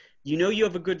like, you know, you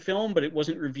have a good film, but it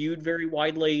wasn't reviewed very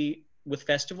widely with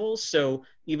festivals. So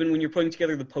even when you're putting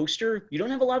together the poster, you don't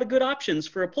have a lot of good options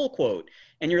for a pull quote.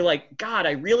 And you're like, God,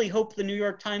 I really hope the New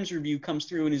York Times review comes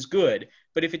through and is good.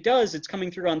 But if it does, it's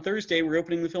coming through on Thursday. We're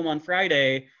opening the film on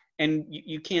Friday, and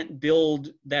you can't build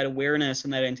that awareness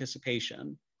and that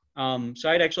anticipation. So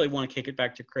I'd actually want to kick it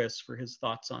back to Chris for his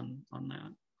thoughts on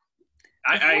that.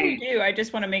 Before we do, I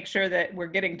just want to make sure that we're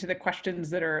getting to the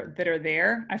questions that are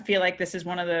there. I feel like this is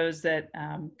one of those that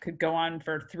could go on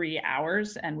for 3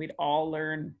 hours, and we'd all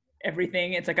learn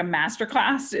everything. It's like a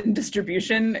masterclass in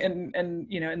distribution, and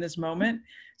you know, in this moment.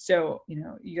 So, you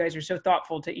know, you guys are so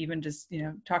thoughtful to even just, you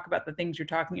know, talk about the things you're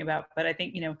talking about. But I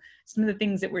think, you know, some of the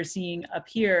things that we're seeing up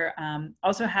here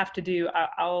also have to do.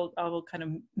 I'll kind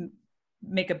of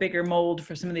make a bigger mold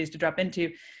for some of these to drop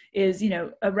into, is, you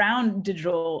know, around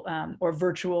digital or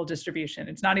virtual distribution.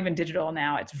 It's not even digital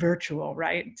now, it's virtual,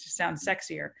 right? It just sounds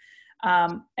sexier.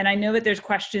 And I know that there's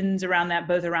questions around that,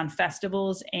 both around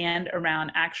festivals and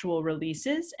around actual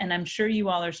releases. And I'm sure you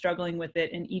all are struggling with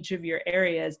it in each of your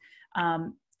areas,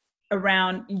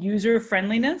 around user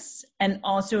friendliness and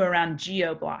also around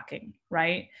geo-blocking,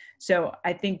 right? So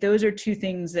I think those are two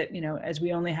things that, you know, as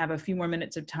we only have a few more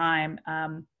minutes of time,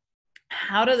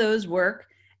 how do those work,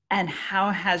 and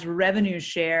how has revenue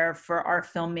share for our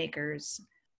filmmakers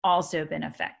also been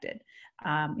affected?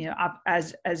 You know,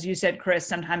 as you said, Chris,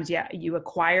 sometimes, yeah, you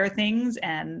acquire things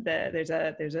and there's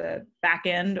a back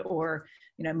end, or,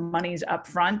 you know, money's up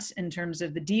front in terms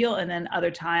of the deal. And then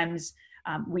other times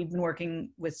we've been working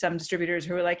with some distributors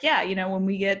who are like, yeah, you know, when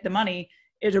we get the money,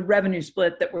 it's a revenue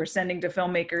split that we're sending to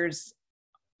filmmakers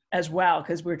as well,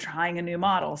 because we're trying a new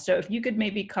model. So if you could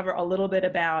maybe cover a little bit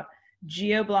about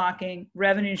geo-blocking,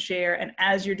 revenue share, and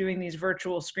as you're doing these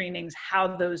virtual screenings,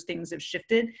 how those things have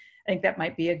shifted. I think that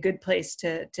might be a good place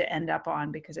to end up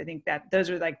on, because I think that those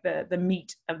are like the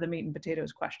meat of the meat and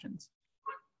potatoes questions.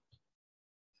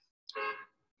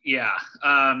 Yeah,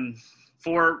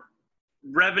 for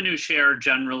revenue share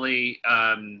generally,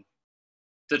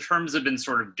 the terms have been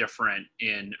sort of different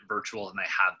in virtual than they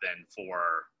have been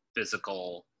for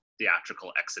physical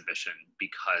theatrical exhibition,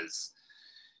 because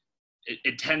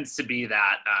it tends to be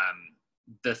that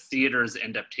the theaters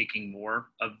end up taking more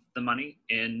of the money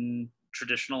in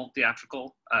traditional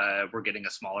theatrical. We're getting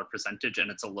a smaller percentage, and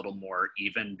it's a little more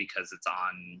even because it's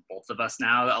on both of us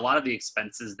now. A lot of the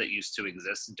expenses that used to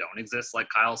exist don't exist, like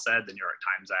Kyle said, the New York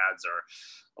Times ads,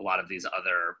 or a lot of these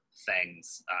other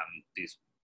things, these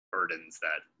burdens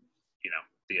that, you know,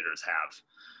 theaters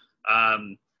have.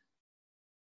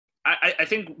 I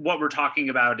think what we're talking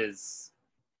about is,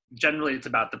 generally it's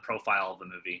about the profile of the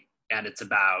movie, and it's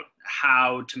about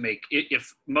how to make it.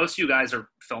 If most of you guys are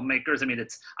filmmakers, I mean,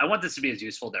 I want this to be as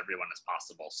useful to everyone as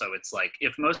possible. So it's like,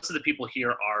 if most of the people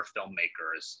here are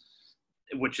filmmakers,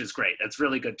 which is great, that's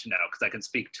really good to know, because I can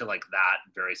speak to like that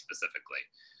very specifically.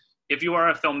 If you are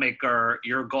a filmmaker,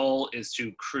 your goal is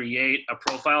to create a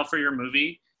profile for your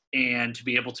movie and to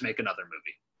be able to make another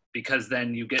movie. Because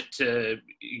then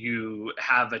you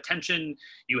have attention,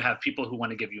 you have people who want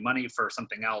to give you money for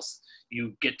something else,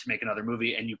 you get to make another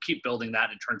movie, and you keep building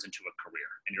that, and it turns into a career,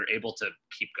 and you're able to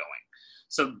keep going.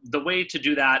 So the way to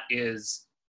do that is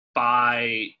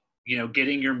by, you know,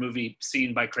 getting your movie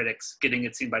seen by critics, getting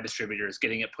it seen by distributors,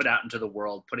 getting it put out into the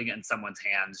world, putting it in someone's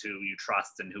hands who you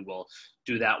trust and who will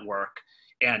do that work.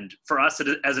 And for us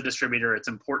as a distributor, it's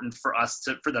important for us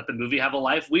for that the movie have a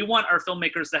life. We want our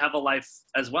filmmakers to have a life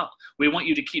as well. We want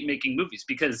you to keep making movies,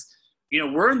 because, you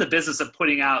know, we're in the business of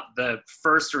putting out the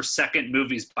first or second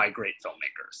movies by great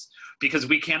filmmakers, because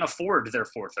we can't afford their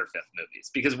fourth or fifth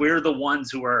movies, because we're the ones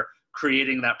who are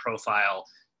creating that profile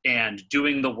and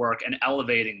doing the work and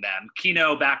elevating them.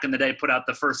 Kino, back in the day, put out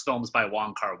the first films by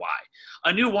Wong Kar-wai.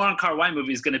 A new Wong Kar-wai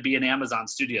movie is going to be an Amazon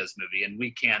Studios movie, and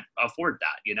we can't afford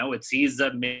that. You know, he's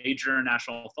a major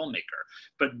international filmmaker.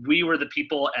 But we were the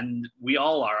people, and we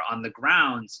all are on the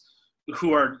grounds,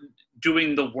 who are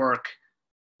doing the work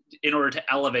in order to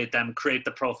elevate them, create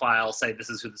the profile, say, this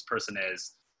is who this person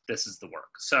is, this is the work.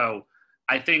 So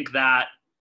I think that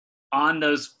on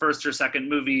those first or second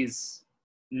movies,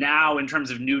 now in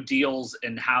terms of new deals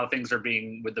and how things are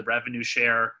being with the revenue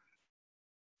share,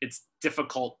 it's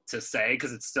difficult to say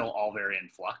because it's still all very in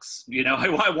flux. You know,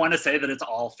 I want to say that it's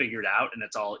all figured out and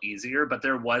it's all easier, but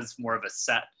there was more of a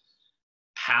set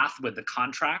path with the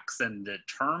contracts and the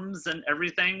terms and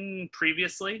everything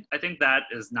previously. I think that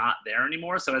is not there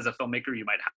anymore. So as a filmmaker, you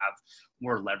might have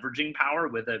more leveraging power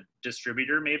with a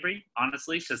distributor, maybe,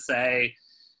 honestly, to say,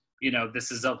 you know,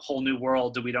 this is a whole new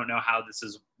world. We don't know how this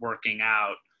is working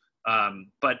out.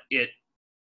 But it,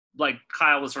 like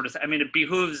Kyle was sort of saying, I mean, it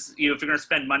behooves you, if you're going to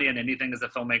spend money on anything as a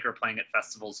filmmaker, playing at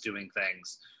festivals, doing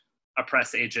things, a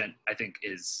press agent, I think,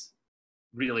 is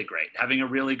really great. Having a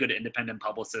really good independent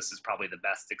publicist is probably the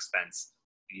best expense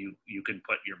you can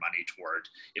put your money toward,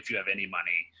 if you have any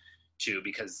money to,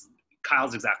 because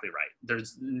Kyle's exactly right.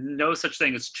 There's no such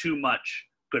thing as too much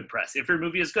good press. If your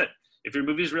movie is good, if your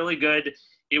movie is really good,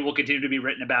 it will continue to be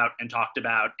written about and talked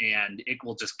about, and it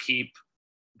will just keep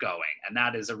going. And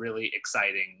that is a really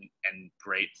exciting and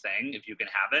great thing if you can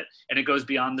have it. And it goes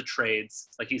beyond the trades.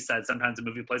 Like he said, sometimes a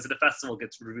movie plays at a festival,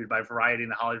 gets reviewed by Variety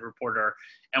and the Hollywood Reporter,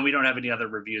 and we don't have any other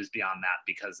reviews beyond that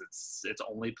because it's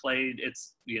only played,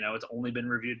 it's, you know, it's only been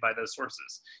reviewed by those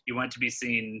sources. You want it to be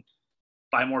seen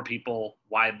by more people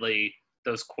widely.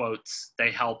 Those quotes,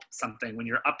 they help something. When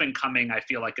you're up and coming, I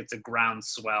feel like it's a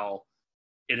groundswell.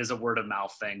 It is a word of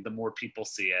mouth thing. The more people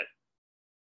see it,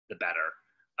 the better.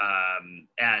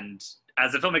 And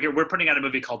as a filmmaker, we're putting out a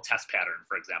movie called Test Pattern,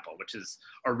 for example, which is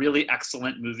a really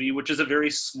excellent movie, which is a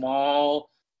very small,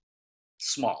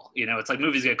 you know, it's like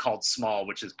movies get called small,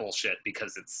 which is bullshit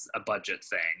because it's a budget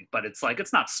thing, but it's like,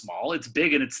 it's not small. It's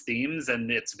big in its themes and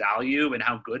its value and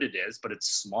how good it is, but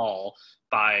it's small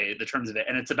by the terms of it.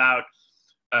 And it's about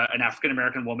an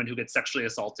African-American woman who gets sexually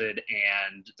assaulted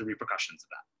and the repercussions of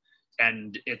that.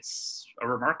 And it's a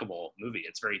remarkable movie.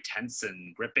 It's very tense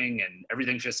and gripping, and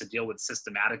everything she has to deal with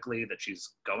systematically that she's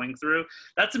going through.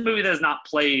 That's a movie that has not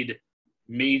played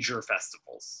major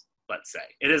festivals, let's say.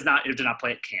 It did not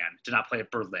play at Cannes, it did not play at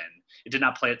Berlin, it did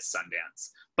not play at Sundance,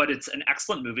 but it's an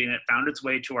excellent movie, and it found its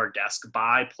way to our desk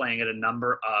by playing at a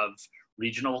number of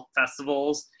regional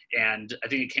festivals, and I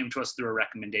think it came to us through a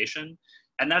recommendation,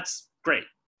 and that's great.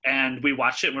 And we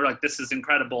watched it and we were like, this is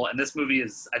incredible, and this movie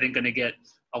is, I think, going to get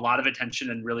a lot of attention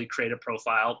and really create a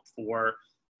profile for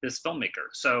this filmmaker.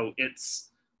 So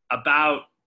it's about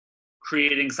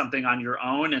creating something on your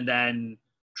own and then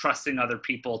trusting other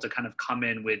people to kind of come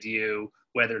in with you,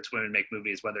 whether it's Women Make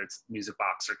Movies, whether it's Music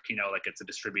Box or Kino, like it's a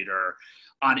distributor,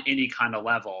 on any kind of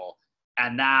level.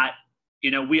 And that,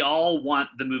 you know, we all want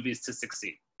the movies to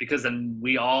succeed because then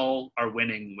we all are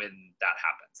winning when that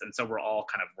happens. And so we're all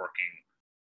kind of working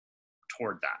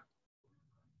toward that.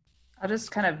 I'll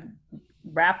just kind of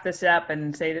wrap this up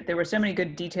and say that there were so many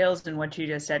good details in what you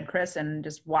just said, Chris, and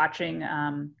just watching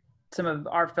some of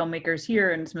our filmmakers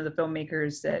here and some of the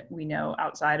filmmakers that we know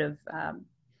outside of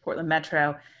Portland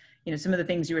Metro, you know, some of the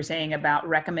things you were saying about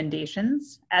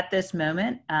recommendations at this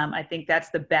moment. I think that's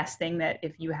the best thing, that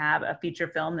if you have a feature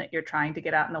film that you're trying to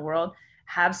get out in the world,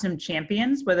 have some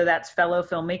champions, whether that's fellow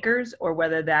filmmakers or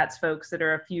whether that's folks that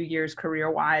are a few years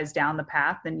career-wise down the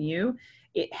path than you.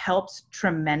 It helps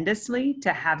tremendously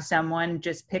to have someone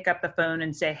just pick up the phone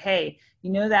and say, hey, you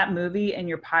know that movie in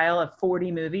your pile of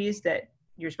 40 movies that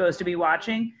you're supposed to be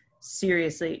watching?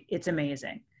 Seriously, it's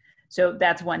amazing. So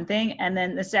that's one thing. And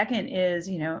then the second is,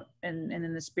 you know, and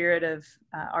in the spirit of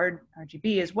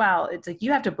RGB as well, it's like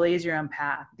you have to blaze your own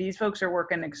path. These folks are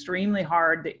working extremely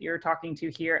hard that you're talking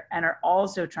to here and are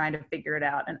also trying to figure it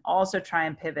out and also try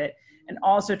and pivot and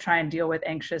also try and deal with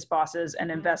anxious bosses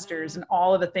and investors and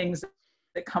all of the things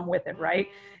that come with it, right?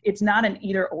 It's not an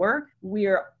either or.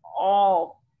 We're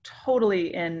all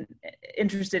totally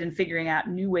interested in figuring out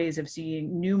new ways of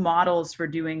seeing, new models for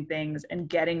doing things and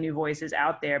getting new voices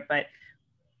out there. But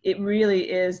it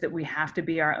really is that we have to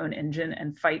be our own engine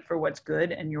and fight for what's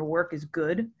good. And your work is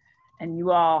good. And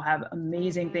you all have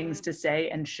amazing things to say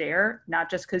and share, not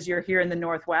just because you're here in the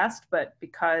Northwest, but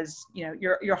because, you know,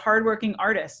 you're hardworking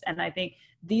artists. And I think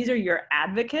these are your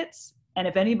advocates. And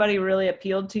if anybody really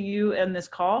appealed to you in this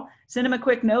call, send them a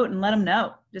quick note and let them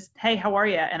know. Just, hey, how are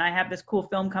you? And I have this cool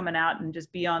film coming out, and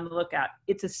just be on the lookout.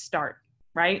 It's a start,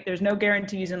 right? There's no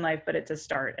guarantees in life, but it's a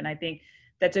start. And I think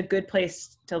that's a good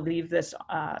place to leave this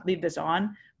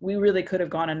on. We really could have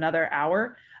gone another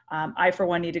hour. I, for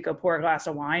one, need to go pour a glass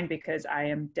of wine because I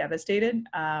am devastated.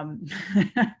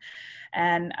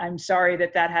 And I'm sorry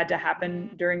that had to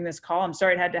happen during this call. I'm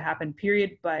sorry it had to happen,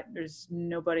 period, but there's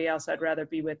nobody else I'd rather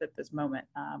be with at this moment.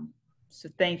 So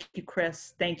thank you,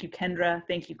 Chris. Thank you, Kendra.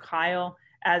 Thank you, Kyle.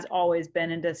 As always, Ben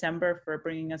in December, for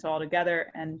bringing us all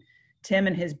together. And Tim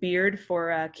and his beard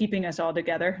for keeping us all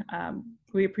together.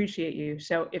 We appreciate you.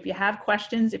 So if you have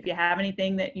questions, if you have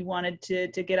anything that you wanted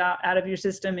to get out of your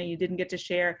system and you didn't get to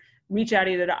share, reach out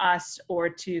either to us or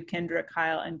to Kendra,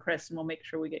 Kyle, and Chris, and we'll make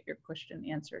sure we get your question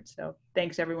answered. So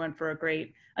thanks everyone for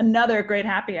another great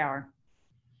happy hour.